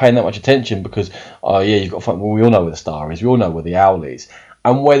particularly paying that much attention because, you've got to find, well, we all know where the star is, we all know where the owl is.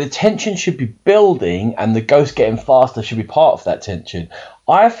 And where the tension should be building and the ghost getting faster should be part of that tension,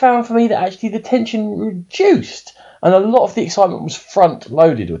 I have found for me that actually the tension reduced and a lot of the excitement was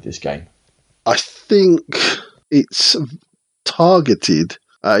front-loaded with this game. I think it's targeted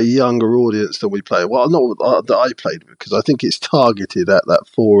at a younger audience than we play. Well, not that I played with, because I think it's targeted at that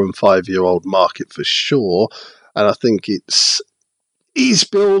 4 and 5 year old market for sure. And I think it's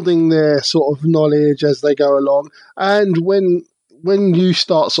building their sort of knowledge as they go along. And when you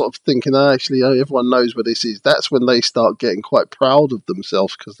start sort of thinking, actually, everyone knows where this is, that's when they start getting quite proud of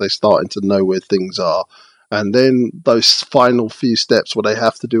themselves, because they're starting to know where things are. And then those final few steps where they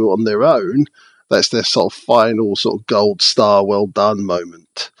have to do it on their own, that's their sort of final sort of gold star, well done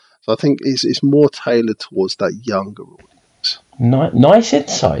moment. So I think it's more tailored towards that younger audience. Nice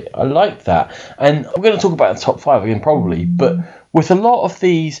insight. I like that. And we're going to talk about the top 5 again, probably. But with a lot of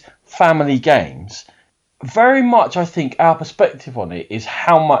these family games, very much I think our perspective on it is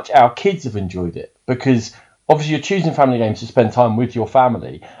how much our kids have enjoyed it. Because obviously you're choosing family games to spend time with your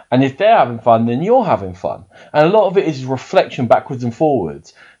family. And if they're having fun, then you're having fun. And a lot of it is reflection backwards and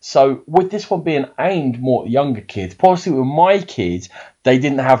forwards. So with this one being aimed more at the younger kids, possibly with my kids, they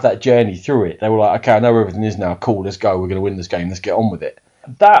didn't have that journey through it. They were like, okay, I know where everything is now. Cool, let's go. We're going to win this game. Let's get on with it.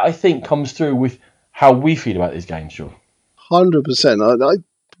 That, I think, comes through with how we feel about these games, Sean. 100%. I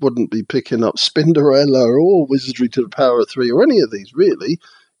wouldn't be picking up Spinderella or Wizardry to the Power of 3 or any of these, really,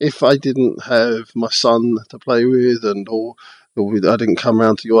 if I didn't have my son to play with or I didn't come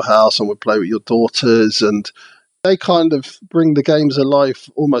round to your house and would play with your daughters, and they kind of bring the games alive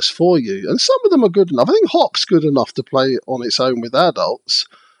almost for you. And some of them are good enough. I think Hop's good enough to play on its own with adults,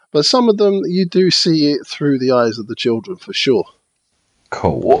 but some of them you do see it through the eyes of the children for sure.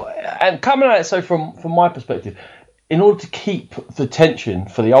 Cool. And coming at it, so from my perspective, in order to keep the tension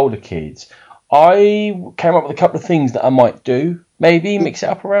for the older kids, I came up with a couple of things that I might do. Maybe mix it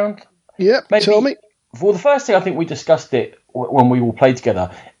up around. Yep, maybe, tell me. Well, the first thing, I think we discussed it when we all played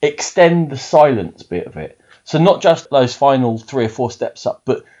together, extend the silence bit of it. So not just those final 3 or 4 steps up,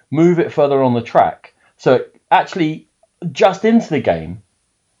 but move it further on the track. So actually, just into the game,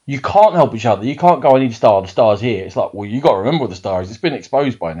 you can't help each other. You can't go, I need a star, the star's here. It's like, well, you got to remember the star is. It's been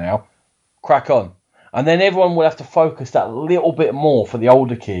exposed by now. Crack on. And then everyone will have to focus that little bit more for the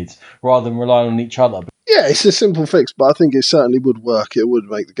older kids rather than relying on each other. Yeah, it's a simple fix, but I think it certainly would work. It would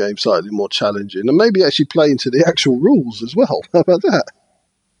make the game slightly more challenging and maybe actually play into the actual rules as well. How about that?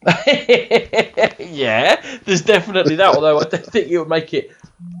 Yeah, there's definitely that, although I don't think it would make it...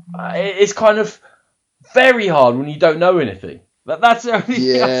 it's kind of very hard when you don't know anything. That's the only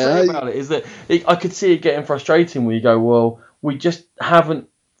thing I say about it, is that I could see it getting frustrating when you go, well, we just haven't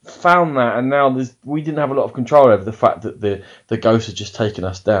found that, and now we didn't have a lot of control over the fact that the ghosts had just taken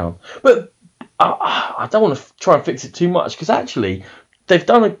us down. But I don't want to try and fix it too much, because actually they've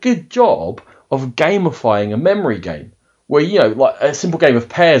done a good job of gamifying a memory game where, you know, like a simple game of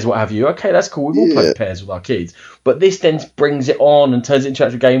pairs, what have you. Okay, that's cool. We've all played pairs with our kids, but this then brings it on and turns it into an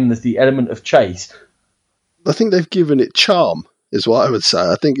actual game, and there's the element of chase. I think they've given it charm, is what I would say.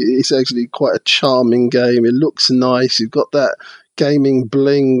 I think it's actually quite a charming game. It looks nice. You've got that gaming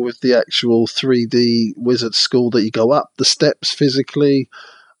bling with the actual 3D wizard school that you go up the steps physically.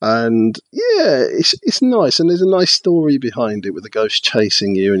 And yeah, it's nice. And there's a nice story behind it with the ghost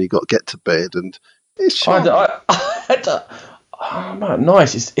chasing you and you got to get to bed. And it's charming.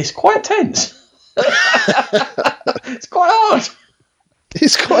 Nice. It's quite tense. It's quite hard.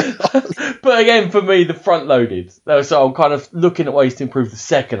 It's quite hard. But again, for me, the front loaded. So I'm kind of looking at ways to improve the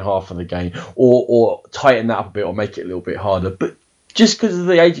second half of the game, or tighten that up a bit, or make it a little bit harder. But just because of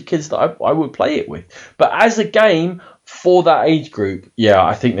the age of kids that I would play it with. But as a game for that age group, yeah,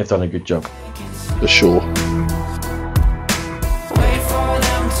 I think they've done a good job. For sure. Wait for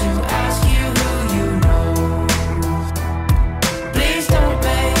them to ask you who you know. Please don't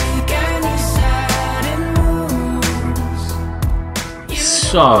make any sudden moves.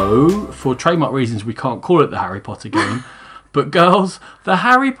 So, for trademark reasons, we can't call it the Harry Potter game. But girls, the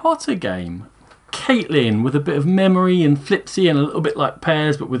Harry Potter game. Caitlin, with a bit of memory and flipsy and a little bit like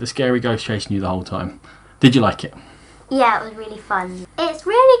Pears, but with a scary ghost chasing you the whole time. Did you like it? Yeah, it was really fun. It's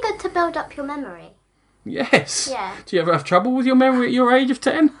really good to build up your memory. Yes. Yeah. Do you ever have trouble with your memory at your age of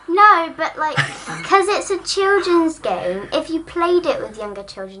 10? No, but like, because it's a children's game, if you played it with younger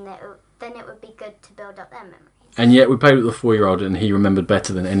children, then it would be good to build up their memory. And yet we played with the 4-year-old and he remembered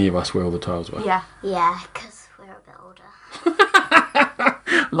better than any of us where all the tiles were. Yeah. Yeah, because we're a bit older.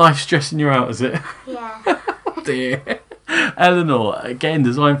 Life's stressing you out, is it? Yeah. Oh dear. Eleanor, again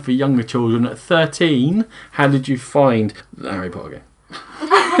designed for younger children at 13. How did you find the Harry Potter game?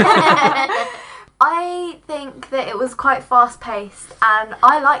 I think that it was quite fast paced and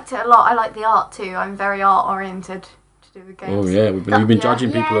I liked it a lot. I like the art too. I'm very art oriented to do with games. Oh yeah, we've been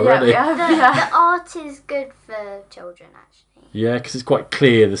judging people already. Yeah. The art is good for children, actually. Yeah, because it's quite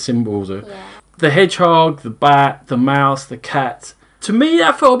clear, the symbols are... Yeah. The hedgehog, the bat, the mouse, the cat. To me,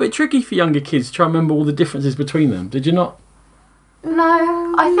 that felt a bit tricky for younger kids to try and remember all the differences between them. Did you not?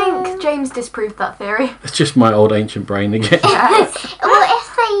 No, I think James disproved that theory. It's just my old ancient brain again. Well,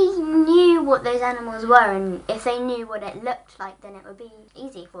 if they knew knew what those animals were, and if they knew what it looked like, then it would be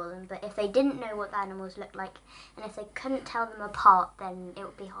easy for them. But if they didn't know what the animals looked like, and if they couldn't tell them apart, then it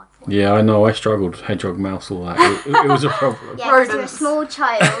would be hard for them. Yeah, I know. I struggled. Hedgehog, mouse, all that. It was a problem. Yeah, 'cause you're a Rodents. small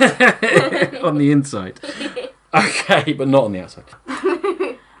child. On the inside. Okay, but not on the outside.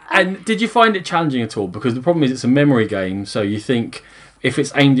 And did you find it challenging at all? Because the problem is it's a memory game, so you think if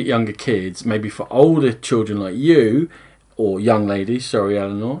it's aimed at younger kids, maybe for older children like you, or young ladies, sorry,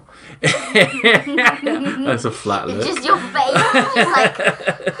 Eleanor. That's a flat look. Just your face. It's like,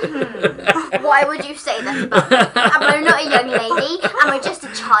 why would you say that about me? Am I not a young lady? Am I just a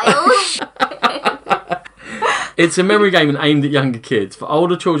child? It's a memory game and aimed at younger kids. For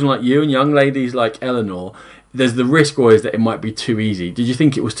older children like you and young ladies like Eleanor, there's the risk always that it might be too easy. Did you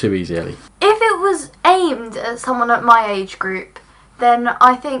think it was too easy, Ellie? If it was aimed at someone at my age group, then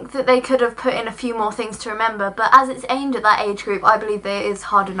I think that they could have put in a few more things to remember. But as it's aimed at that age group, I believe that it is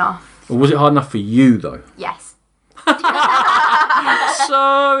hard enough. Or was it hard enough for you, though? Yes.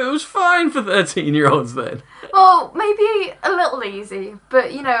 So it was fine for 13-year-olds then. Well, maybe a little easy,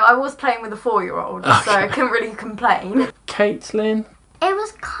 but you know, I was playing with a 4-year-old, so I couldn't really complain. Caitlin? It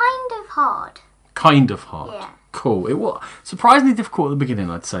was kind of hard. Kind of hard. Yeah. Cool. It was surprisingly difficult at the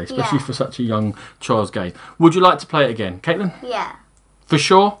beginning, I'd say, especially Yeah. for such a young child's game. Would you like to play it again, Caitlin? Yeah. For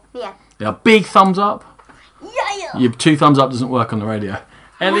sure? Yeah. Yeah, big thumbs up. Yeah. Your 2 thumbs up doesn't work on the radio.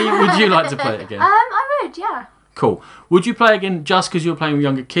 Ellie, would you like to play it again? I would, yeah. Cool. Would you play again just because you were playing with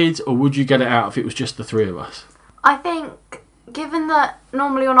younger kids, or would you get it out if it was just the 3 of us? I think, given that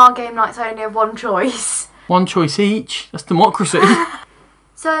normally on our game nights I only have one choice, One choice each. That's democracy.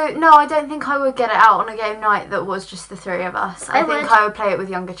 so no, I don't think I would get it out on a game night that was just the 3 of us. I think would. I would play it with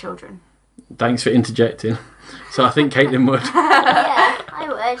younger children. Thanks for interjecting. So I think Caitlin would. Yeah, I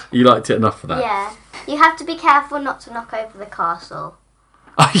would. You liked it enough for that? Yeah. You have to be careful not to knock over the castle.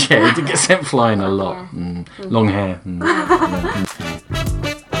 Oh yeah, it did get sent flying a lot. Yeah. Long hair.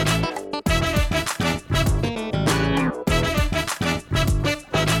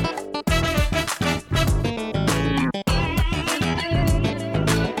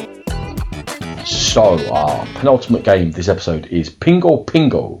 So, our penultimate game this episode is Pingo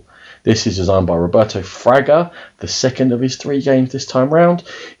Pingo. This is designed by Roberto Fraga, the second of his 3 games this time round.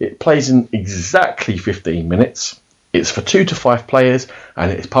 It plays in exactly 15 minutes. It's for 2 to 5 players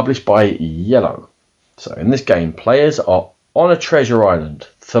and it is published by Yellow. So in this game, players are on a treasure island,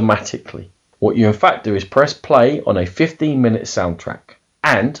 thematically. What you in fact do is press play on a 15-minute soundtrack.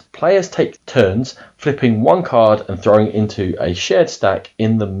 And players take turns flipping one card and throwing it into a shared stack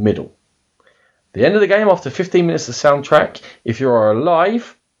in the middle. The end of the game, after 15 minutes of soundtrack, if you are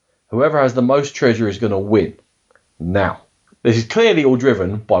alive, whoever has the most treasure is going to win. Now, this is clearly all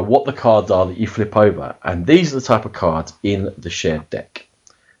driven by what the cards are that you flip over, and these are the type of cards in the shared deck.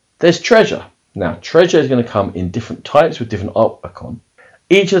 There's treasure. Now, treasure is going to come in different types with different artwork on.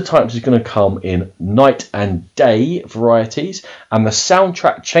 Each of the types is going to come in night and day varieties, and the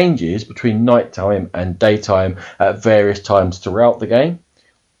soundtrack changes between nighttime and daytime at various times throughout the game.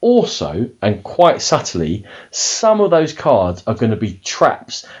 Also, and quite subtly, some of those cards are going to be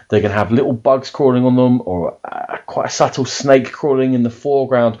traps. They're going to have little bugs crawling on them, or quite a subtle snake crawling in the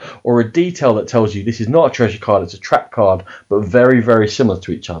foreground, or a detail that tells you this is not a treasure card, it's a trap card, but very, very similar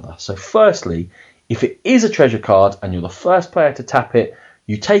to each other. So firstly, if it is a treasure card and you're the first player to tap it,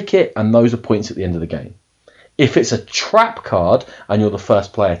 you take it, and those are points at the end of the game. If it's a trap card and you're the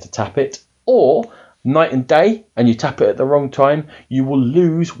first player to tap it, or night and day and you tap it at the wrong time, you will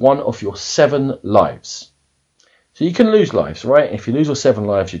lose one of your 7 lives. So you can lose lives, right? If you lose your 7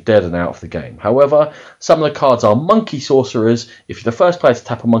 lives, you're dead and out of the game. However, some of the cards are monkey sorcerers. If you're the first player to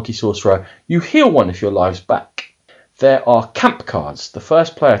tap a monkey sorcerer, you heal one of your lives back. There are camp cards. The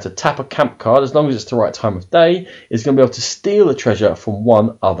first player to tap a camp card, as long as it's the right time of day, is going to be able to steal a treasure from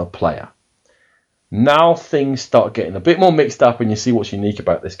one other player. Now things start getting a bit more mixed up and you see what's unique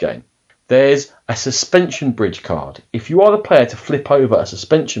about this game. There's a suspension bridge card. If you are the player to flip over a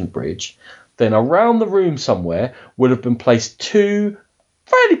suspension bridge, then around the room somewhere would have been placed 2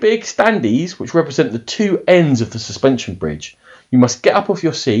 fairly big standees which represent the 2 ends of the suspension bridge. You must get up off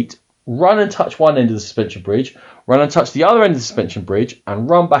your seat, run and touch one end of the suspension bridge, run and touch the other end of the suspension bridge, and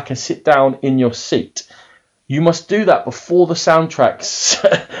run back and sit down in your seat. You must do that before the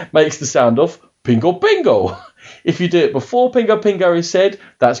soundtrack makes the sound of Pingo Pingo. If you do it before Pingo Pingo is said,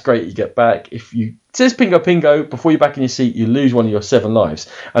 that's great, you get back. If you says Pingo Pingo before you're back in your seat, you lose one of your 7 lives.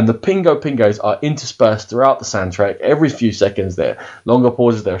 And the Pingo Pingos are interspersed throughout the soundtrack every few seconds. There are longer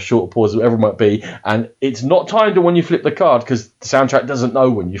pauses, there are shorter pauses, whatever it might be. And it's not timed to when you flip the card because the soundtrack doesn't know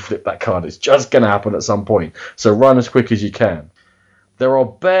when you flip that card. It's just going to happen at some point. So run as quick as you can. there are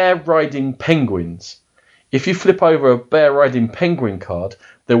bear riding penguins. If you flip over a bear riding penguin card,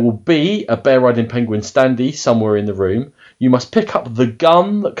 there will be a bear riding penguin standee somewhere in the room. You must pick up the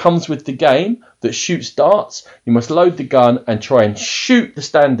gun that comes with the game that shoots darts. You must load the gun and try and shoot the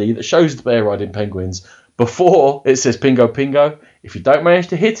standee that shows the bear riding penguins before it says pingo pingo. If you don't manage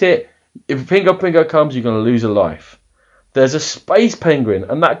to hit it, if pingo pingo comes, you're going to lose a life. There's a space penguin,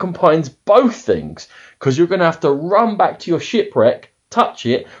 and that combines both things, because you're going to have to run back to your shipwreck, touch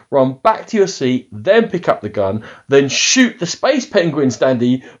it, run back to your seat, then pick up the gun, then shoot the space penguin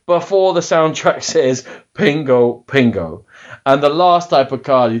standee before the soundtrack says pingo pingo. And the last type of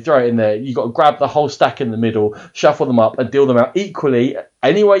card, you throw it in there, you've got to grab the whole stack in the middle, shuffle them up and deal them out equally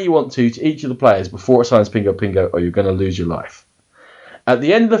any way you want to each of the players before it signs pingo pingo, or you're going to lose your life. At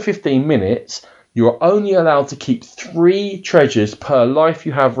the end of the 15 minutes, you are only allowed to keep 3 treasures per life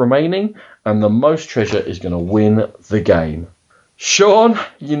you have remaining, and the most treasure is going to win the game. Sean,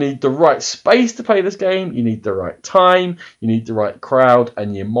 you need the right space to play this game, you need the right time, you need the right crowd,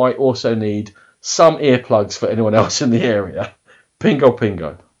 and you might also need some earplugs for anyone else in the area. Pingo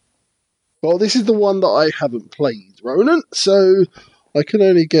Pingo. Well, this is the one that I haven't played, Ronan, so I can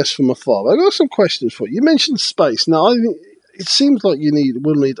only guess from afar. I've got some questions for you. You mentioned space. Now, I think it seems like you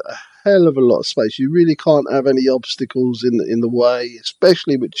will need a hell of a lot of space. You really can't have any obstacles in the way,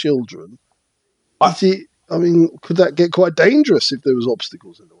 especially with children. Could that get quite dangerous if there was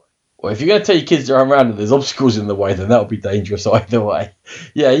obstacles in the way? Well, if you're going to tell your kids to run around and there's obstacles in the way, then that would be dangerous either way.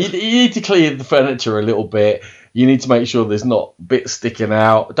 Yeah, you need to clear the furniture a little bit. You need to make sure there's not bits sticking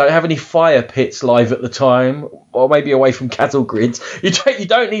out. Don't have any fire pits live at the time, or maybe away from cattle grids. You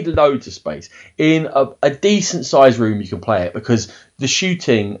don't need loads of space. In a decent sized room, you can play it, because the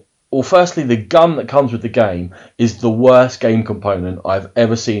shooting, well, firstly, the gun that comes with the game is the worst game component I've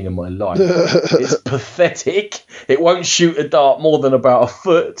ever seen in my life. It's pathetic. It won't shoot a dart more than about a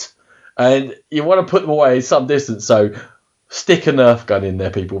foot. And you want to put them away some distance, so stick a Nerf gun in there,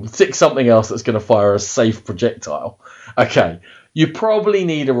 people. Stick something else that's going to fire a safe projectile. Okay, you probably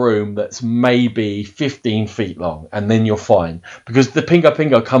need a room that's maybe 15 feet long, and then you're fine. Because the Pingo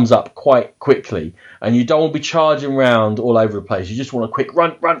Pingo comes up quite quickly, and you don't want to be charging around all over the place. You just want a quick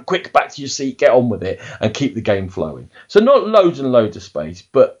run quick back to your seat, get on with it, and keep the game flowing. So not loads and loads of space,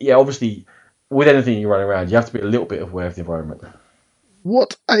 but yeah, obviously, with anything you run around, you have to be a little bit aware of the environment.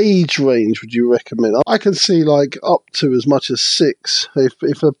 What age range would you recommend? I can see like up to as much as 6. If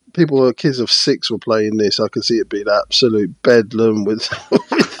kids of 6 were playing this, I could see it being absolute bedlam with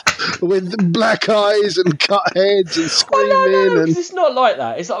with black eyes and cut heads and screaming. No, it's not like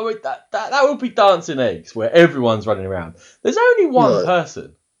that. It's like that would be dancing eggs where everyone's running around. There's only one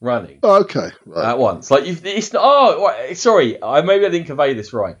person running. Okay, right. At once. Like it's not. Oh, right, sorry. Maybe I didn't convey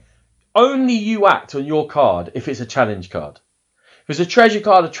this right. Only you act on your card if it's a challenge card. If it's a treasure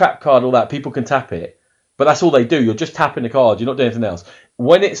card, a trap card, all that, people can tap it, but that's all they do. You're just tapping the card. You're not doing anything else.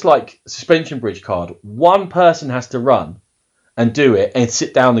 When it's like suspension bridge card, one person has to run and do it and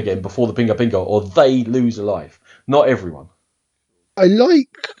sit down again before the Pingo Pingo, or they lose a life. Not everyone. I like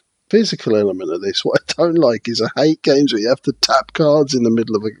physical element of this. What I don't like is I hate games where you have to tap cards in the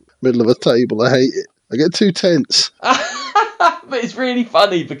middle of a table. I hate it. I get too tense. But it's really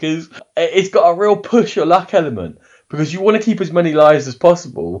funny because it's got a real push your luck element. Because you want to keep as many lives as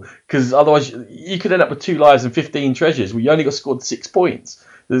possible, because otherwise you could end up with 2 lives and 15 treasures where you only got scored 6 points.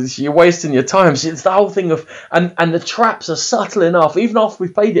 You're wasting your time. So it's the whole thing of, and the traps are subtle enough, even after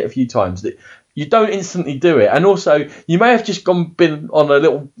we've played it a few times, that you don't instantly do it. And also, you may have just been on a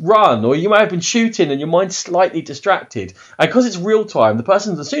little run, or you may have been shooting and your mind's slightly distracted. And because it's real time, as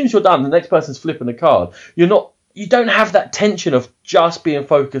soon as you're done, the next person's flipping a card. You don't have that tension of just being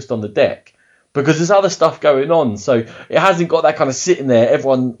focused on the deck. Because there's other stuff going on, so it hasn't got that kind of sitting there,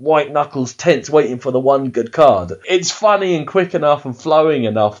 everyone white knuckles tense waiting for the one good card. It's funny and quick enough and flowing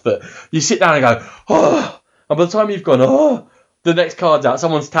enough that you sit down and go, oh, and by the time you've gone, oh, the next card's out,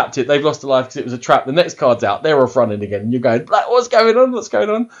 someone's tapped it, they've lost a life because it was a trap, the next card's out, they're off running again, and you're going, what's going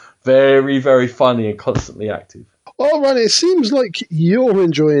on? Very, very funny and constantly active. All right, it seems like you're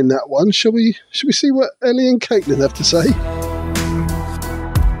enjoying that one. Shall we see what Ellie and Caitlin have to say?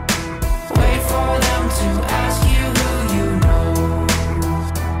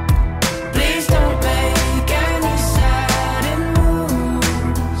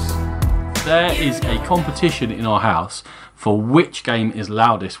 There is a competition in our house for which game is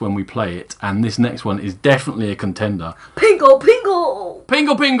loudest when we play it, and this next one is definitely a contender. Pingo Pingo!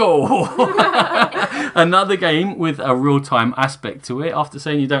 Pingo Pingo! Another game with a real-time aspect to it. After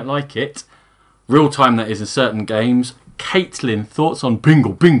saying you don't like it, real-time that is in certain games. Caitlin, thoughts on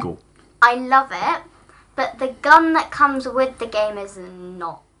Pingo Pingo? I love it, but the gun that comes with the game is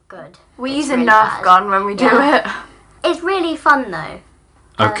not good. We It's use a really Nerf bad. gun when we do Yeah. it. It's really fun though.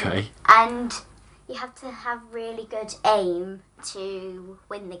 Okay. And you have to have really good aim to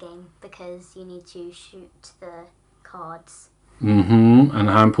win the game because you need to shoot the cards. And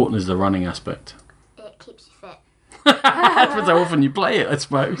how important is the running aspect? It keeps you fit. Depends how often you play it, I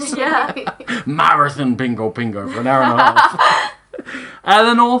suppose. Yeah. Marathon Pingo Pingo for an hour and a half.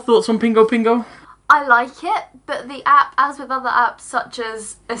 Eleanor, thoughts on Pingo Pingo? I like it, but the app, as with other apps such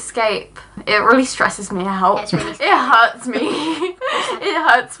as Escape, it really stresses me out. It's really It hurts me. It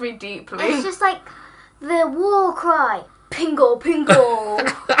hurts me deeply. It's just like the war cry. Pingo, pingo.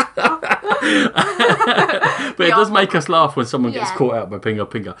 But it does make us laugh when someone gets Yeah. caught out by Pingo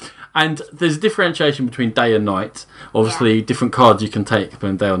Pingo. And there's a differentiation between day and night. Obviously, different cards you can take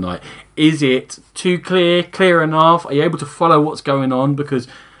between day or night. Is it too clear enough? Are you able to follow what's going on? Because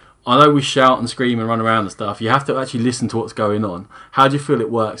I know we shout and scream and run around and stuff. You have to actually listen to what's going on. How do you feel it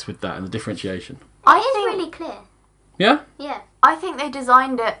works with that and the differentiation? I It's think really clear. Yeah? Yeah. I think they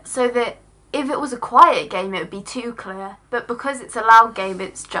designed it so that if it was a quiet game, it would be too clear. But because it's a loud game,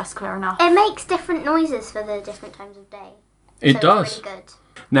 it's just clear enough. It makes different noises for the different times of day. It So does. It's really good.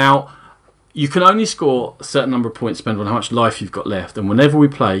 Now, you can only score a certain number of points depending on how much life you've got left. And whenever we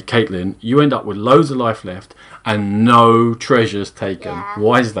play, Caitlin, you end up with loads of life left and no treasures taken. Yeah.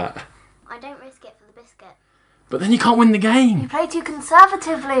 Why is that? I don't risk it for the biscuit. But then you can't win the game. You play too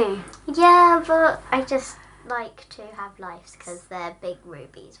conservatively. Yeah, but I just like to have lives because they're big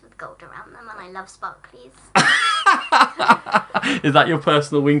rubies with gold around them and I love sparklies. Is that your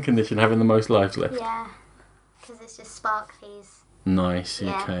personal win condition, having the most lives left? Yeah, because it's just sparklies. Nice,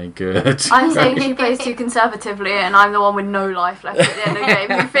 Yeah. okay, good. I'm saying she plays too conservatively, and I'm the one with no life left at the end of the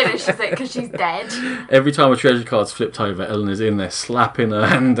game who finishes it because she's dead. Every time a treasure card's flipped over, Ellen is in there slapping her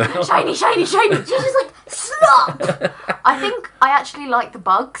hand out. Shiny, shiny, shiny. She's just like, stop! I think I actually like the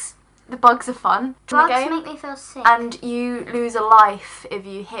bugs. The bugs are fun in the Bugs game. make me feel sick. And you lose a life if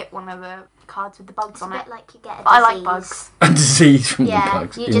you hit one of the cards with the bugs it's on a it. bit like you get a But I disease. like bugs. A disease from Yeah, the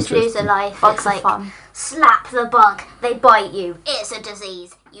bugs. you just lose a Interesting. life. Bugs It's are like, fun. slap the bug, they bite you. It's a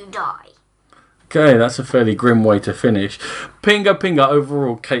disease, you die. Okay, that's a fairly grim way to finish. Pinga Pinga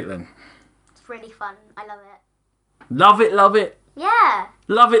overall, Caitlin. It's really fun. I love it. Love it, love it. Yeah,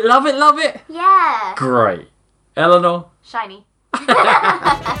 Love it, love it, love it. yeah. Great. Eleanor? Shiny.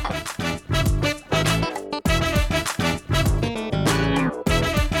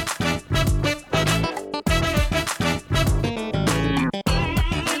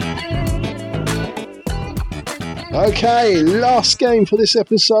 Okay, last game for this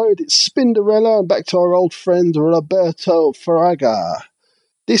episode. It's Spinderella and back to our old friend Roberto Fraga.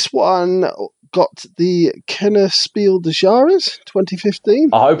 This one got the Kenner Spiel des Jahres 2015.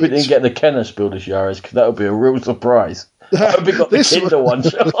 I hope it didn't get the Kenner Spiel des Jahres, because that would be a real surprise. I hope it got the This Kinder one,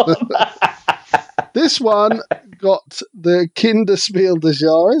 Sean. This one got the Kinder Spiel des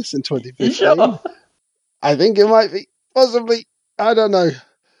Jahres in 2015. Sure. I think it might be, possibly, I don't know.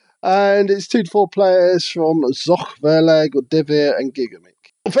 And it's 2 to 4 players from Zoch, Verlag, Devir, and Gigamic.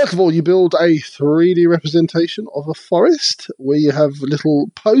 First of all, you build a 3D representation of a forest where you have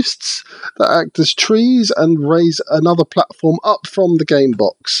little posts that act as trees and raise another platform up from the game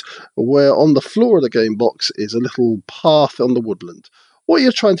box, where on the floor of the game box is a little path on the woodland. What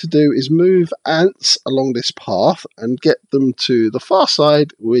you're trying to do is move ants along this path and get them to the far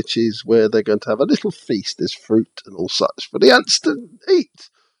side, which is where they're going to have a little feast. There's fruit and all such for the ants to eat.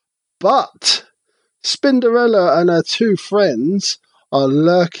 But Spinderella and her 2 friends are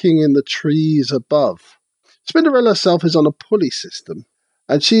lurking in the trees above. Spinderella herself is on a pulley system,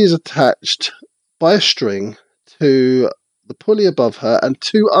 and she is attached by a string to the pulley above her and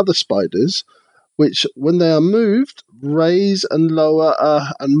 2 other spiders, which, when they are moved, raise and lower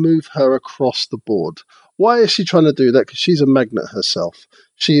and move her across the board. Why is she trying to do that? Because she's a magnet herself.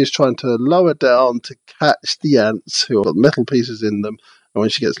 She is trying to lower down to catch the ants who have got metal pieces in them. And when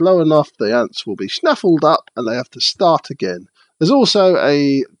she gets low enough, the ants will be snaffled up and they have to start again. There's also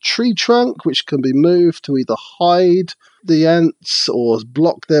a tree trunk which can be moved to either hide the ants or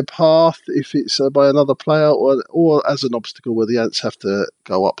block their path if it's by another player, or as an obstacle where the ants have to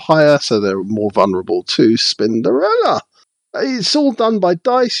go up higher so they're more vulnerable to Spinderella. It's all done by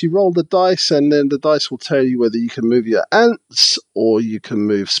dice. You roll the dice and then the dice will tell you whether you can move your ants or you can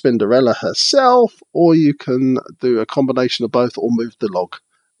move Spinderella herself or you can do a combination of both or move the log.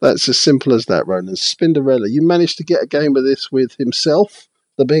 That's as simple as that, Ronan. Spinderella, you managed to get a game of this with himself,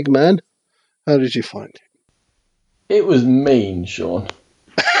 the big man. How did you find it? It was mean, Sean.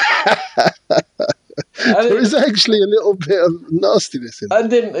 There is actually a little bit of nastiness in it. I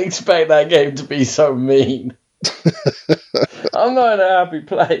didn't expect that game to be so mean. I'm not in a happy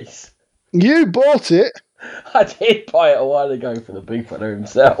place. You bought it. I did buy it a while ago for the big fella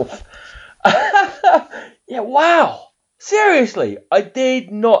himself. Yeah, wow. Seriously, I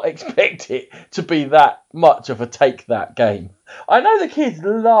did not expect it to be that much of a take that game. I know the kids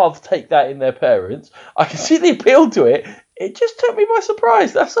love take that in their parents. I can see the appeal to it. It just took me by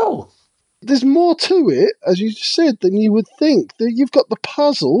surprise, that's all. There's more to it, as you just said, than you would think. You've got the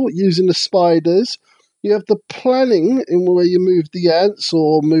puzzle using the spiders. You have the planning in where you move the ants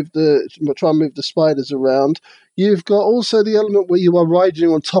or try and move the spiders around. You've got also the element where you are riding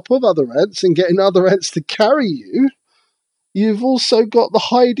on top of other ants and getting other ants to carry you. You've also got the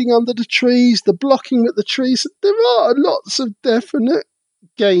hiding under the trees, the blocking at the trees. There are lots of definite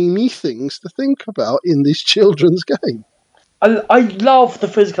gamey things to think about in this children's game. I love the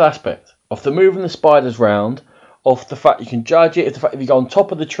physical aspect of the moving the spiders round, of the fact you can judge it, of the fact if you go on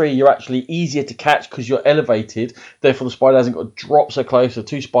top of the tree, you're actually easier to catch because you're elevated. Therefore, the spider hasn't got to drop so close. So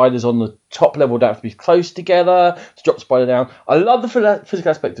 2 spiders on the top level don't have to be close together to drop the spider down. I love the physical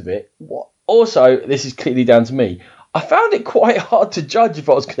aspect of it. Also, this is clearly down to me. I found it quite hard to judge if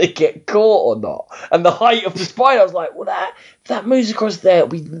I was going to get caught or not. And the height of the spider, I was like, well, if that moves across there, it'll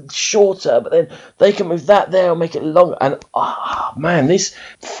be shorter. But then they can move that there and make it longer. And, man, this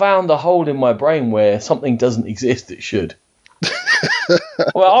found a hole in my brain where something doesn't exist that should.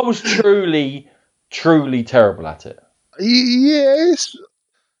 Well, I was truly, truly terrible at it. Yes.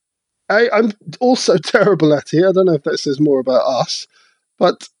 I'm also terrible at it. I don't know if that says more about us.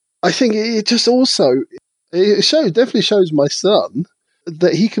 But I think it just also... It definitely shows my son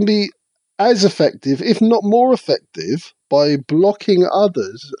that he can be as effective, if not more effective, by blocking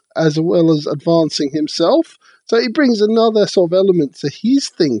others as well as advancing himself. So it brings another sort of element to his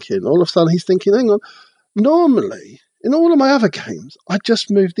thinking. All of a sudden he's thinking, hang on, normally, in all of my other games, I'd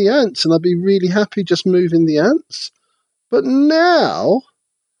just move the ants and I'd be really happy just moving the ants. But now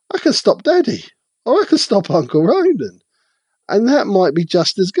I can stop Daddy or I can stop Uncle Ronan. And that might be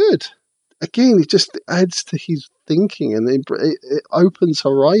just as good. Again, it just adds to his thinking and it opens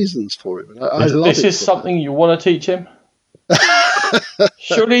horizons for him. I love this it. Is something you want to teach him?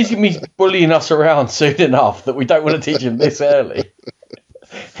 Surely he's going to be bullying us around soon enough that we don't want to teach him this early.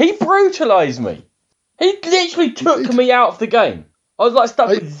 He brutalised me. He literally took me out of the game. I was like stuck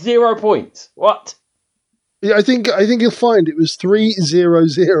with 0 points. What? Yeah, I think you'll find it was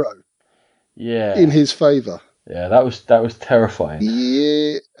 3-0-0. Yeah. In his favour. Yeah, that was terrifying.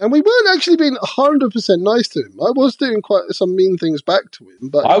 Yeah, and we weren't actually being 100% nice to him. I was doing quite some mean things back to him,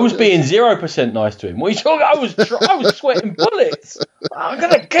 but I was being 0% nice to him. What are you talking? I was sweating bullets. I'm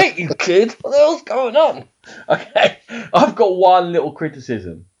gonna get you, kid. What the hell's going on? Okay, I've got one little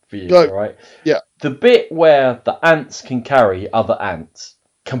criticism for you. All right. Yeah. The bit where the ants can carry other ants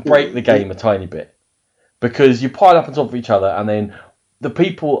can break the game a tiny bit because you pile up on top of each other and then. The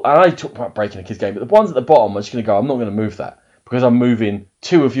people, and I talk about breaking a kid's game, but the ones at the bottom are just going to go, I'm not going to move that because I'm moving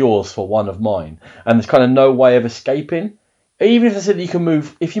 2 of yours for 1 of mine. And there's kind of no way of escaping. Even if I said you can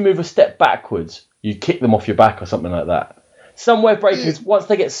move, if you move a step backwards, you kick them off your back or something like that. Some way of breaking is once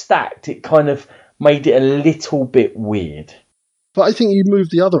they get stacked, it kind of made it a little bit weird. But I think you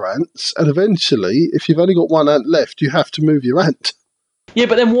move the other ants, and eventually, if you've only got 1 ant left, you have to move your ant. Yeah,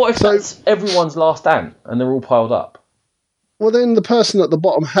 but then what if that's everyone's last ant and they're all piled up? Well, then the person at the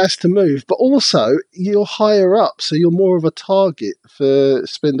bottom has to move, but also you're higher up, so you're more of a target for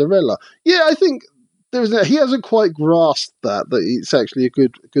Spinderella. Yeah, I think he hasn't quite grasped that it's actually a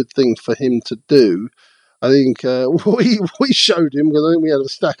good thing for him to do. I think we showed him because I think we had a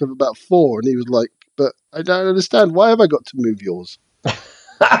stack of about 4, and he was like, "But I don't understand. Why have I got to move yours?"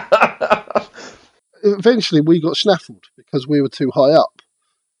 Eventually, we got snaffled because we were too high up.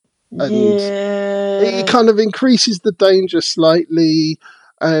 And it kind of increases the danger slightly,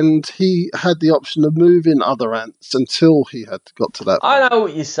 and he had the option of moving other ants until he had got to that point. I know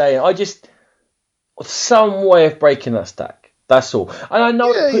what you're saying. Some way of breaking that stack. That's all. And I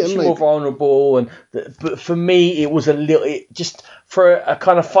know it puts you more vulnerable, but for me, it was just for a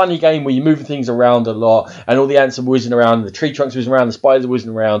kind of funny game where you're moving things around a lot, and all the ants are whizzing around, the tree trunks are whizzing around, the spiders are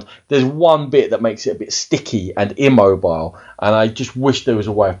whizzing around. There's one bit that makes it a bit sticky and immobile, and I just wish there was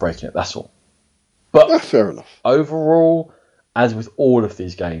a way of breaking it. That's all. But fair enough. Overall, as with all of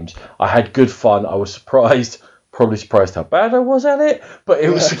these games, I had good fun. I was probably surprised how bad I was at it, but it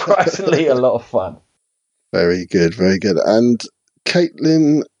was surprisingly a lot of fun. Very good, very good. And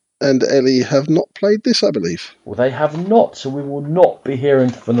Caitlin and Ellie have not played this, I believe. Well, they have not, so we will not be hearing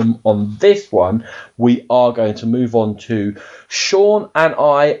from them on this one. We are going to move on to Sean and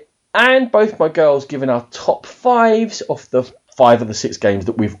I And both my girls given our top 5s of the 5 of the 6 games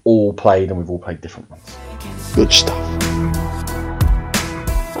that we've all played, and we've all played different ones. Good stuff.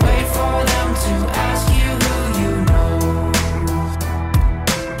 Wait for them to ask you who you know.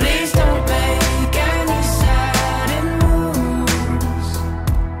 Please don't make any sudden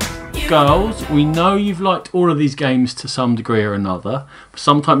moves. Girls, we know you've liked all of these games to some degree or another. But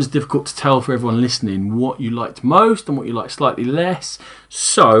sometimes it's difficult to tell for everyone listening what you liked most and what you liked slightly less.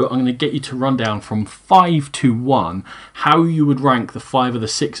 So I'm going to get you to run down from 5 to 1 how you would rank the 5 of the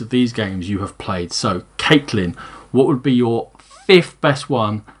 6 of these games you have played. So, Caitlin, what would be your 5th best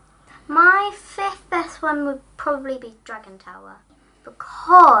one? My 5th best one would probably be Dragon Tower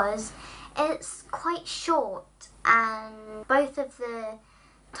because it's quite short and both of the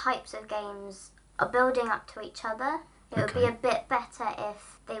types of games are building up to each other. It would be a bit better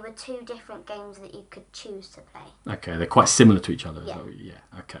if they were 2 different games that you could choose to play. Okay, they're quite similar to each other. Yeah. So, yeah,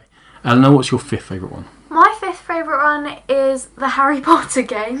 okay. Eleanor, what's your 5th favourite one? My 5th favourite one is the Harry Potter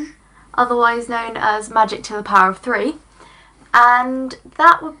game, otherwise known as Magic to the Power of 3. And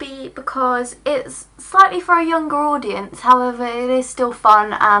that would be because it's slightly for a younger audience, however it is still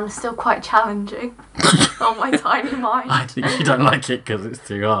fun and still quite challenging. Oh, my tiny mind. I think you don't like it because it's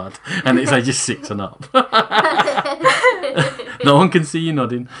too hard. And it's ages 6 and up. No one can see you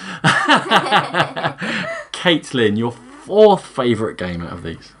nodding. Caitlin, your 4th favourite game out of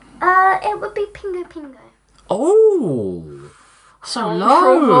these? It would be Pingo Pingo. Oh, so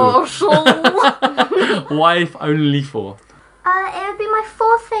low. Controversial. Why if only 4? It would be my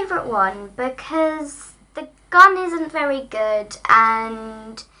 4th favourite one because the gun isn't very good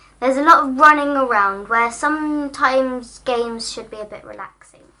and there's a lot of running around where sometimes games should be a bit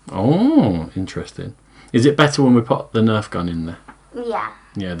relaxing. Oh, interesting. Is it better when we put the Nerf gun in there? Yeah.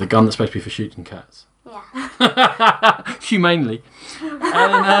 Yeah, the gun that's supposed to be for shooting cats. Yeah. Humanely.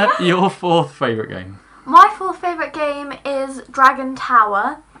 Eleanor, your 4th favourite game? My 4th favourite game is Dragon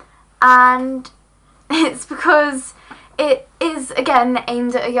Tower, and it's because it is, again,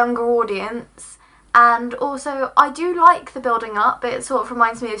 aimed at a younger audience, and also I do like the building up. It sort of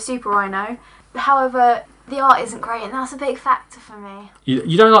reminds me of Super Rhino. However, the art isn't great, and that's a big factor for me.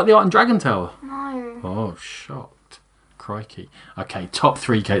 You don't like the art in Dragon Tower? No. Oh, shocked. Crikey. Okay, top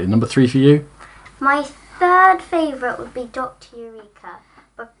 3, Caitlin. Number 3 for you? My 3rd favourite would be Dr. Eureka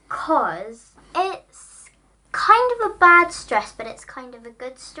because it's kind of a bad stress, but it's kind of a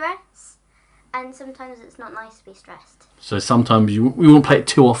good stress. And sometimes it's not nice to be stressed. So sometimes we won't play it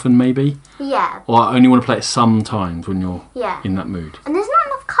too often, maybe? Yeah. Or only want to play it sometimes when you're Yeah. in that mood. And there's not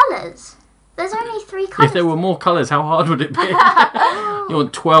enough colours. There's only 3 colours. If there were more colours, how hard would it be? You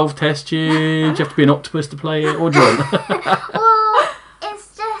want 12 test tubes? You have to be an octopus to play it? Or do you want? Well,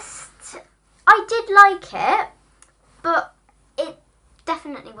 it's just... I did like it, but it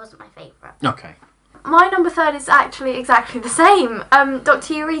definitely wasn't my favourite. Okay. My number 3rd is actually exactly the same.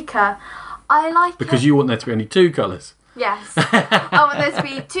 Dr. Eureka. I like Because it. you want there to be only 2 colours. Yes. I want there to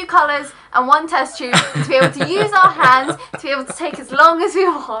be 2 colours and 1 test tube to be able to use our hands to be able to take as long as we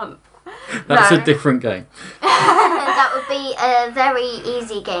want. That's No. a different game. That would be a very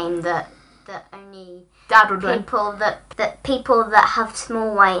easy game that only Dad would win. people that have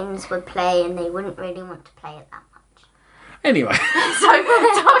small minds would play, and they wouldn't really want to play it that much. Anyway. So,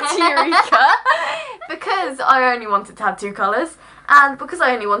 Dr. Eureka, because I only wanted to have 2 colours, and because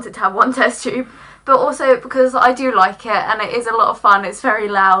I only wanted to have 1 test tube, but also because I do like it, and it is a lot of fun, it's very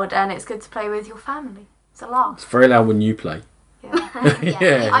loud, and it's good to play with your family. It's a laugh. It's very loud when you play. Yeah.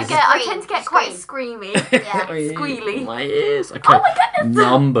 Yeah. I tend to get quite screamy. Yeah. Squealy. My ears. Okay. Oh my goodness.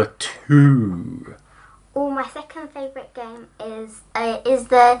 Number 2. Oh, my second favourite game is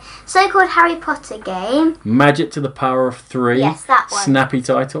the so-called Harry Potter game. Magic to the Power of 3. Yes, that one. Snappy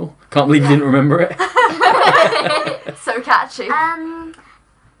title. Can't believe you didn't remember it. So catchy.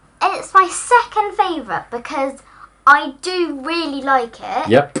 It's my second favourite because I do really like it.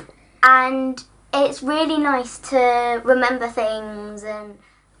 Yep. And it's really nice to remember things and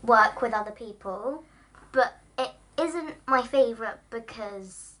work with other people. But it isn't my favourite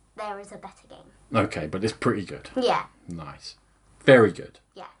because there is a better game. Okay, but it's pretty good. Yeah. Nice. Very good.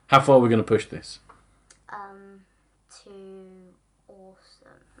 Yeah. How far are we going to push this? To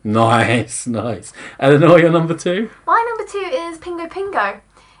awesome. Nice, nice. Eleanor, your number 2? My number 2 is Pingo Pingo.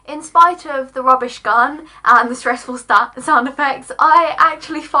 In spite of the rubbish gun and the stressful sound effects, I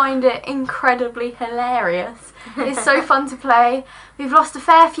actually find it incredibly hilarious. It's so fun to play. We've lost a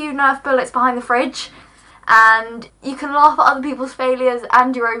fair few Nerf bullets behind the fridge, and you can laugh at other people's failures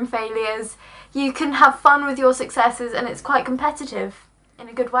and your own failures. You can have fun with your successes, and it's quite competitive in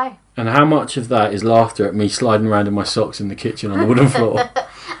a good way. And how much of that is laughter at me sliding around in my socks in the kitchen on the wooden floor?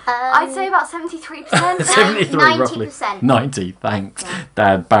 I'd say about 73%. 73 roughly. 90%. 90, thanks.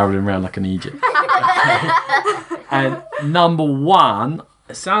 Dad barreling around like an Egypt. And number 1,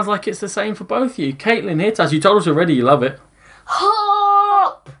 it sounds like it's the same for both of you. Caitlin, hit us. You told us already you love it.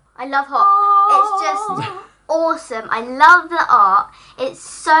 Hop! I love Hop. It's just awesome. I love the art. It's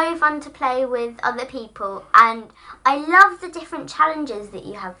so fun to play with other people, and I love the different challenges that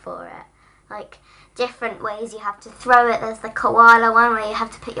you have for it. Like, different ways you have to throw it. There's the koala one where you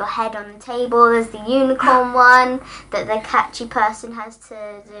have to put your head on the table. There's the unicorn one that the catchy person has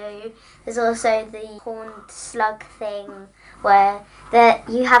to do. There's also the horned slug thing where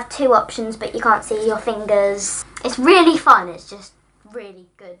you have 2 options but you can't see your fingers. It's really fun. It's just really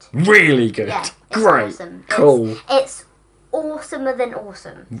good. Really good. Yeah, it's Great. awesome. Cool. It's awesomer than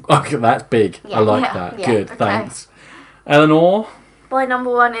awesome. Okay, that's big. Yeah. I like Yeah. that. Yeah, Good, okay. thanks. Eleanor? My number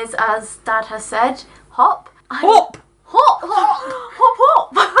 1 is, as Dad has said, Hop. Hop! Hop! Hop!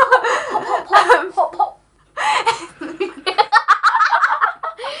 Hop! Hop! Hop! Hop! Hop!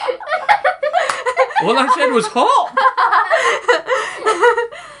 All I said was hop!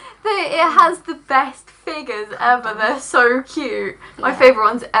 It has the best figures ever. They're so cute. My favourite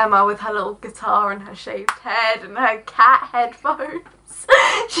one's Emma with her little guitar and her shaved head and her cat headphones.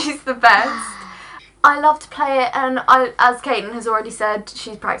 She's the best. I love to play it, and as Caitlin has already said,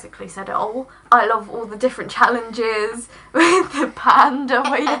 she's practically said it all. I love all the different challenges with the panda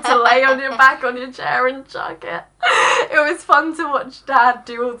where you had to lay on your back on your chair and chuck it. It was fun to watch Dad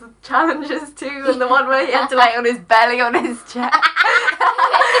do all the challenges too, and the one where he had to lay on his belly on his chair.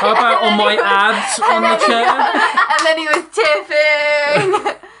 How about on my abs on the chair? And then he was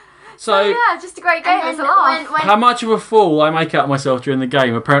tipping. So, Yeah, just a great game. And It's a then laugh. how much of a fool I make out of myself during the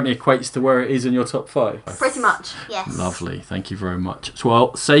game apparently equates to where it is in your top 5. Pretty much. Yes. Lovely, thank you very much. So,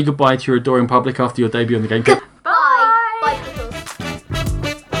 well, say goodbye to your adoring public after your debut on the game. Bye. Bye. Bye, people.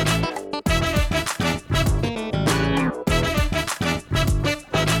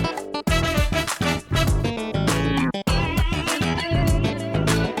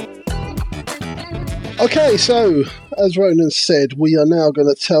 Okay, so as Ronan said, we are now going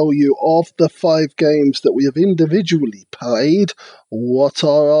to tell you of the 5 games that we have individually played. What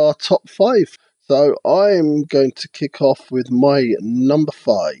are our top 5? So I'm going to kick off with my number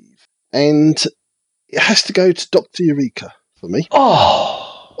 5, and it has to go to Dr. Eureka for me.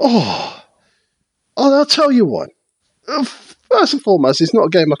 Oh, I'll tell you why. First and foremost, it's not a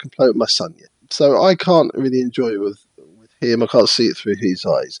game I can play with my son yet, so I can't really enjoy it with him. I can't see it through his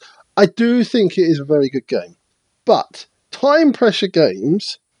eyes. I do think it is a very good game, but time pressure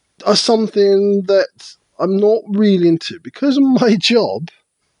games are something that I'm not really into because of my job.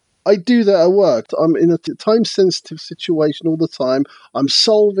 I do that at work. I'm in a time-sensitive situation all the time. I'm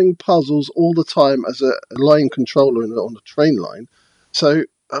solving puzzles all the time as a line controller on the train line. So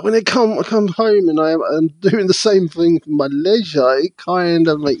when I come home and I'm doing the same thing for my leisure, it kind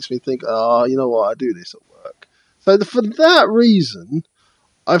of makes me think, you know what, I do this at work. So for that reason,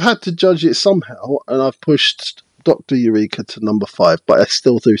 I've had to judge it somehow, and I've pushed Dr. Eureka to number 5, but I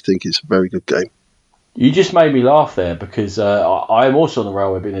still do think it's a very good game. You just made me laugh there because I'm also on the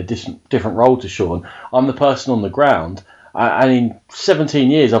railway, but in a different role to Sean. I'm the person on the ground, and in 17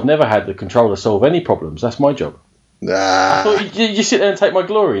 years, I've never had the controller solve any problems. That's my job. I thought you sit there and take my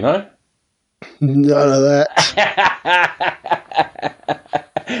glory, no? None of that.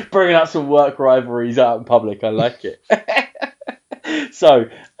 Bringing up some work rivalries out in public, I like it. So,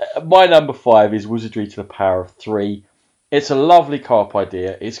 my number 5 is Wizardry to the Power of 3. It's a lovely co-op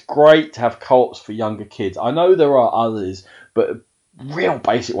idea. It's great to have co-ops for younger kids. I know there are others, but real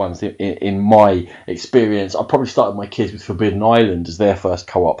basic ones in my experience. I probably started my kids with Forbidden Island as their first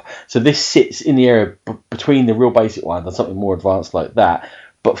co-op. So this sits in the area between the real basic ones and something more advanced like that.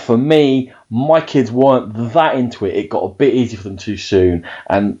 But for me, my kids weren't that into it. It got a bit easy for them too soon.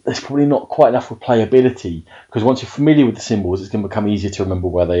 And there's probably not quite enough replayability. Because once you're familiar with the symbols, it's going to become easier to remember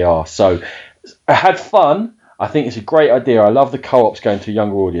where they are. So I had fun. I think it's a great idea. I love the co-ops going to a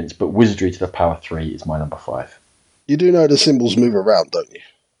younger audience. But Wizardry to the Power 3 is my number 5. You do know the symbols move around, don't you?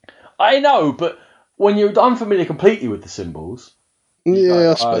 I know, but when you're unfamiliar completely with the symbols... Yeah,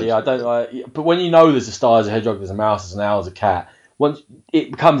 I suppose. I don't. But when you know there's a star, there's a hedgehog, there's a mouse, there's an owl, there's a cat... Once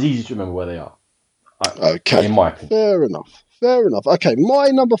it becomes easy to remember where they are. Okay, in my opinion. Fair enough. Okay, my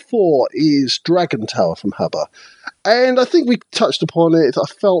number 4 is Dragon Tower from Habba. And I think we touched upon it. I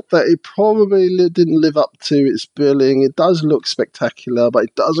felt that it probably didn't live up to its billing. It does look spectacular, but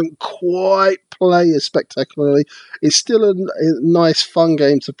it doesn't quite play as spectacularly. It's still a nice, fun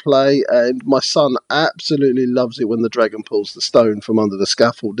game to play, and my son absolutely loves it when the dragon pulls the stone from under the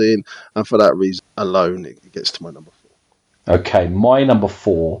scaffolding, and for that reason alone, it gets to my number 4. Okay, my number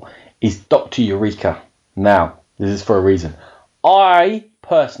 4 is Dr. Eureka. Now, this is for a reason. I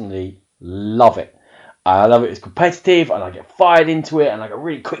personally love it. I love it. It's competitive, and I get fired into it, and I go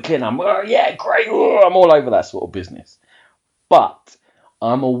really quickly, and I'm, oh, yeah, great. Oh, I'm all over that sort of business. But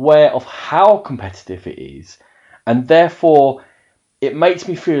I'm aware of how competitive it is, and therefore it makes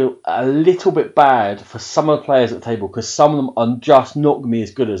me feel a little bit bad for some of the players at the table, because some of them are just not going to be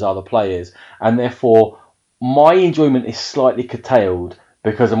as good as other players, and therefore my enjoyment is slightly curtailed,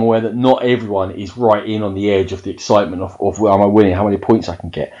 because I'm aware that not everyone is right in on the edge of the excitement of where am I winning, how many points I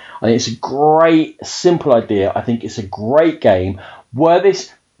can get. I think it's a great, simple idea. I think it's a great game. Were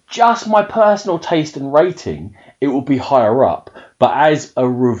this just my personal taste and rating, it will be higher up. But as a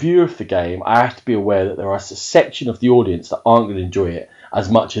review of the game, I have to be aware that there are a section of the audience that aren't going to enjoy it as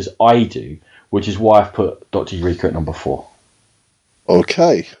much as I do, which is why I've put Dr. Eureka at number 4.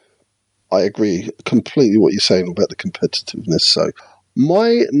 Okay. I agree completely what you're saying about the competitiveness. So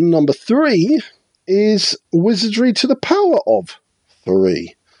my number 3 is Wizardry to the Power of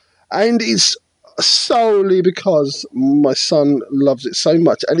 3. And it's solely because my son loves it so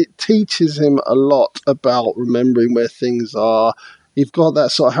much, and it teaches him a lot about remembering where things are. You've got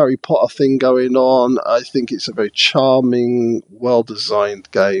that sort of Harry Potter thing going on. I think it's a very charming,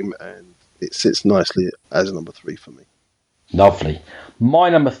 well-designed game, and it sits nicely as number 3 for me. Lovely. My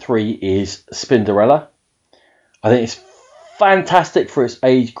number 3 is Spinderella. I think it's fantastic for its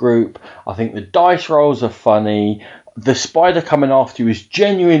age group. I think the dice rolls are funny. The spider coming after you is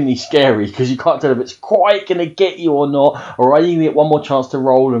genuinely scary, because you can't tell if it's quite going to get you or not, or are you going to get one more chance to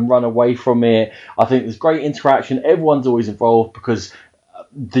roll and run away from it. I think there's great interaction. Everyone's always involved, because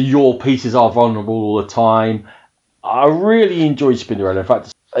your pieces are vulnerable all the time. I really enjoyed Spinderella. In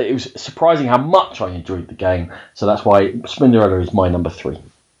fact, it was surprising how much I enjoyed the game. So that's why Spinderella is my number 3.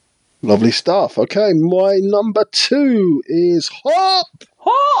 Lovely stuff. Okay, my number 2 is Hop!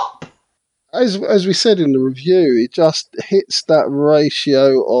 Hop! As we said in the review, it just hits that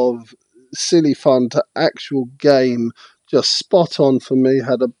ratio of silly fun to actual game just spot on for me.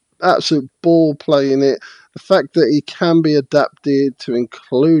 Had an absolute ball playing it. The fact that it can be adapted to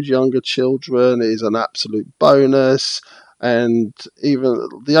include younger children is an absolute bonus. And even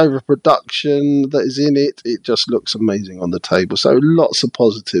the overproduction that is in it, it just looks amazing on the table. So lots of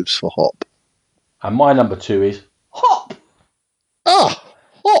positives for Hop. And my number 2 is Hop! Ah,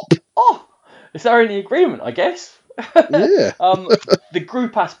 Hop! Oh! Is there any agreement, I guess? Yeah. The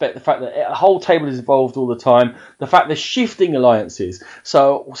group aspect, the fact that a whole table is involved all the time, the fact there's shifting alliances.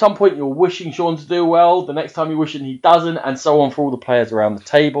 So at some point you're wishing Sean to do well, the next time you're wishing he doesn't, and so on for all the players around the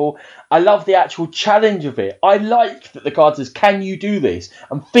table. I love the actual challenge of it. I like that the card says, can you do this?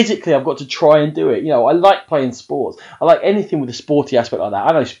 And physically I've got to try and do it. You know, I like playing sports. I like anything with a sporty aspect like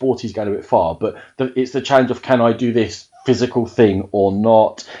that. I know sporty's going a bit far, but it's the challenge of, can I do this physical thing or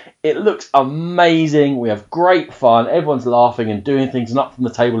not? It looks amazing. We have great fun. Everyone's laughing and doing things and up from the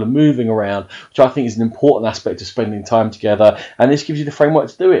table and moving around, which I think is an important aspect of spending time together. And this gives you the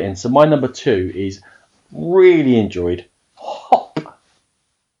framework to do it in. So my number 2 is really enjoyed Hop.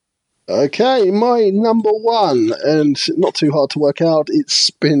 Okay, my number 1, and not too hard to work out,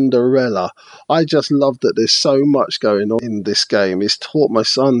 it's Spinderella. I just love that there's so much going on in this game. It's taught my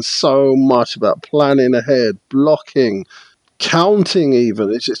son so much about planning ahead, blocking, counting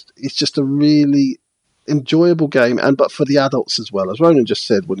even. It's just a really enjoyable game, but for the adults as well. As Ronan just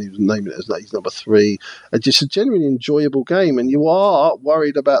said when he was naming it as his number 3, just a genuinely enjoyable game. And you are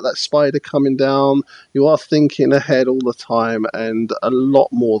worried about that spider coming down. You are thinking ahead all the time, and a lot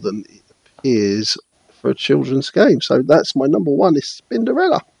more than it appears for a children's game. So that's my number 1, is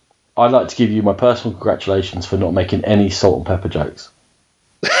Spinderella. I'd like to give you my personal congratulations for not making any salt and pepper jokes.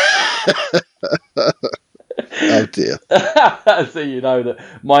 Oh dear. So you know that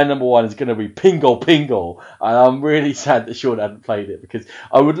my number 1 is going to be Pingle Pingle, and I'm really sad that Sean hadn't played it, because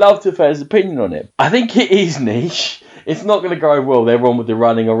I would love to have his opinion on it. I think it is niche. It's not going to go over well with everyone with the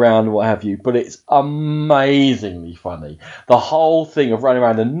running around and what have you, but it's amazingly funny. The whole thing of running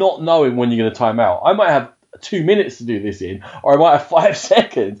around and not knowing when you're going to time out. I might have 2 minutes to do this in, or I might have 5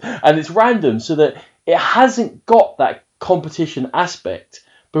 seconds, and it's random, so that it hasn't got that competition aspect.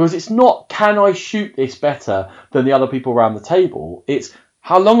 Because it's not, can I shoot this better than the other people around the table? It's,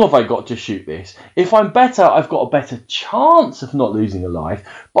 how long have I got to shoot this? If I'm better, I've got a better chance of not losing a life.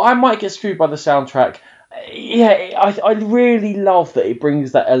 But I might get screwed by the soundtrack. Yeah, I really love that it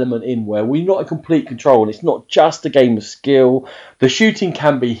brings that element in where we're not in complete control. And it's not just a game of skill. The shooting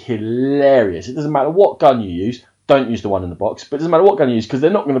can be hilarious. It doesn't matter what gun you use. don't use the one in the box. But it doesn't matter what gun you use because they're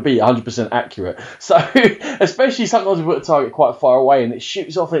not going to be 100% accurate. So especially sometimes we put a target quite far away and it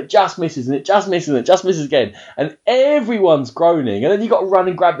shoots off and it just misses and it just misses and it just misses again. And everyone's groaning. And then you've got to run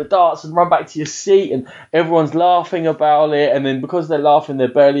and grab the darts and run back to your seat and everyone's laughing about it. And then because they're laughing, they're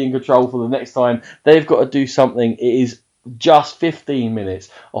barely in control for the next time. They've got to do something. It is just 15 minutes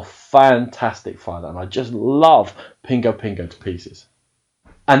of fantastic fun. And I just love Pingo Pingo to pieces.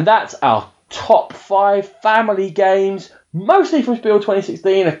 And that's our top 5 family games, mostly from Spiel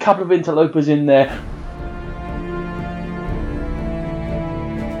 2016, a couple of interlopers in there.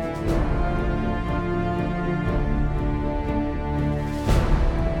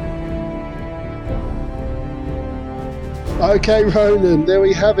 Okay, Ronan, there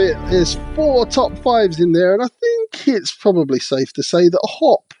we have it. There's 4 top 5s in there, and I think it's probably safe to say that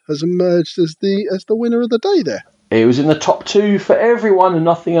Hop has emerged as the winner of the day there. It was in the top 2 for everyone and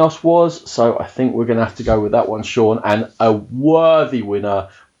nothing else was, so I think we're going to have to go with that one, Sean, and a worthy winner.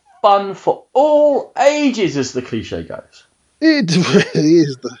 Fun for all ages, as the cliche goes. It really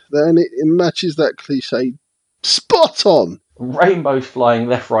is, and it matches that cliche spot on. Rainbows flying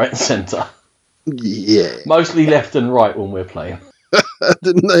left, right and centre. Yeah. Mostly left and right when we're playing.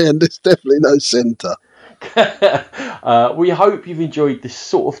 Didn't they? And there's definitely no centre. We hope you've enjoyed this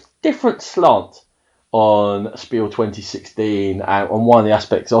sort of different slant on Spiel 2016 and on one of the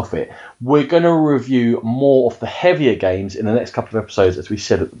aspects of it. We're going to review more of the heavier games in the next couple of episodes, as we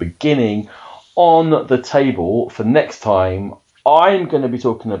said at the beginning. On the table for next time, I'm going to be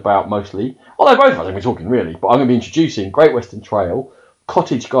talking about mostly, although both of us are going to be talking really, but I'm going to be introducing Great Western Trail,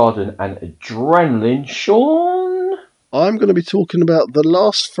 Cottage Garden and Adrenaline. Sean? I'm going to be talking about The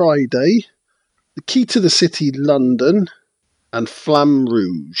Last Friday, The Key to the City, London, and Flamme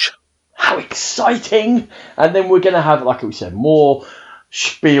Rouge. How exciting! And then we're going to have, like we said, more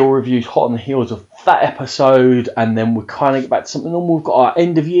Spiel reviews hot on the heels of that episode, and then we'll kind of get back to something normal. We've got our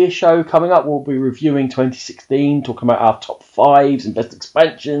end of year show coming up. We'll be reviewing 2016, talking about our top 5s and best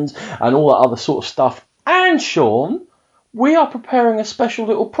expansions and all that other sort of stuff. And Sean, we are preparing a special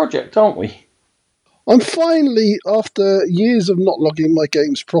little project, aren't we? I'm finally, after years of not logging my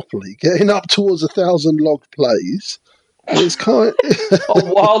games properly, getting up towards 1,000 logged plays. It's kind a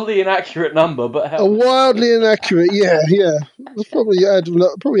wildly inaccurate number, but a wildly inaccurate, yeah. I'll probably add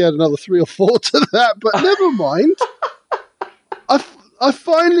another 3 or 4 to that, but never mind. I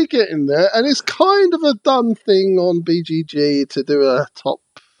finally get in there, and it's kind of a done thing on BGG to do a top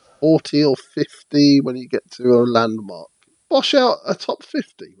 40 or 50 when you get to a landmark. Bosh out a top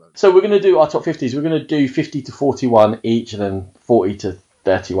 50. So we're going to do our top 50s. We're going to do 50 to 41 each, and then 40 to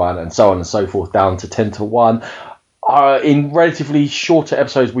 31, and so on and so forth, down to 10 to 1. In relatively shorter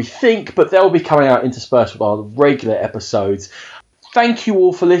episodes, we think, but they'll be coming out interspersed with our regular episodes. Thank you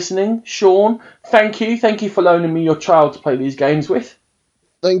all for listening. Sean, thank you for loaning me your child to play these games with.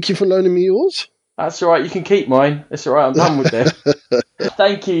 Thank you for loaning me yours. That's all right, you can keep mine. It's all right, I'm done with them.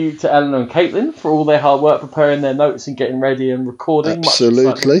 Thank you to Eleanor and Caitlin for all their hard work preparing their notes and getting ready and recording. Absolutely.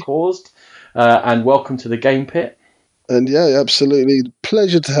 Much excitement caused. And welcome to the Game Pit. And yeah, absolutely.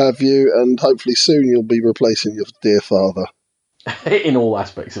 Pleasure to have you, and hopefully soon you'll be replacing your dear father. In all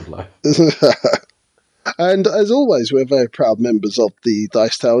aspects of life. And as always, we're very proud members of the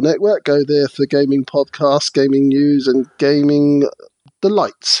Dice Tower Network. Go there for gaming podcasts, gaming news, and gaming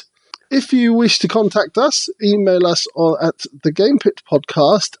delights. If you wish to contact us, email us at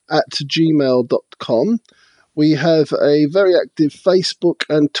thegamepitpodcast@gmail.com. We have a very active Facebook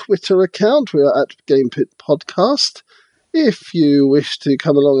and Twitter account. We are at Game Pit Podcast. If you wish to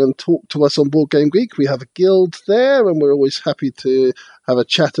come along and talk to us on Board Game Geek, we have a guild there, and we're always happy to have a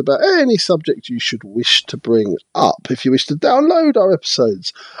chat about any subject you should wish to bring up. If you wish to download our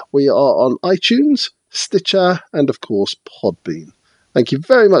episodes, we are on iTunes, Stitcher, and of course Podbean. Thank you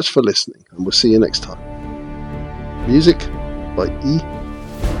very much for listening, and we'll see you next time. Music by E.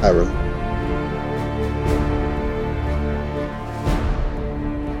 Aaron.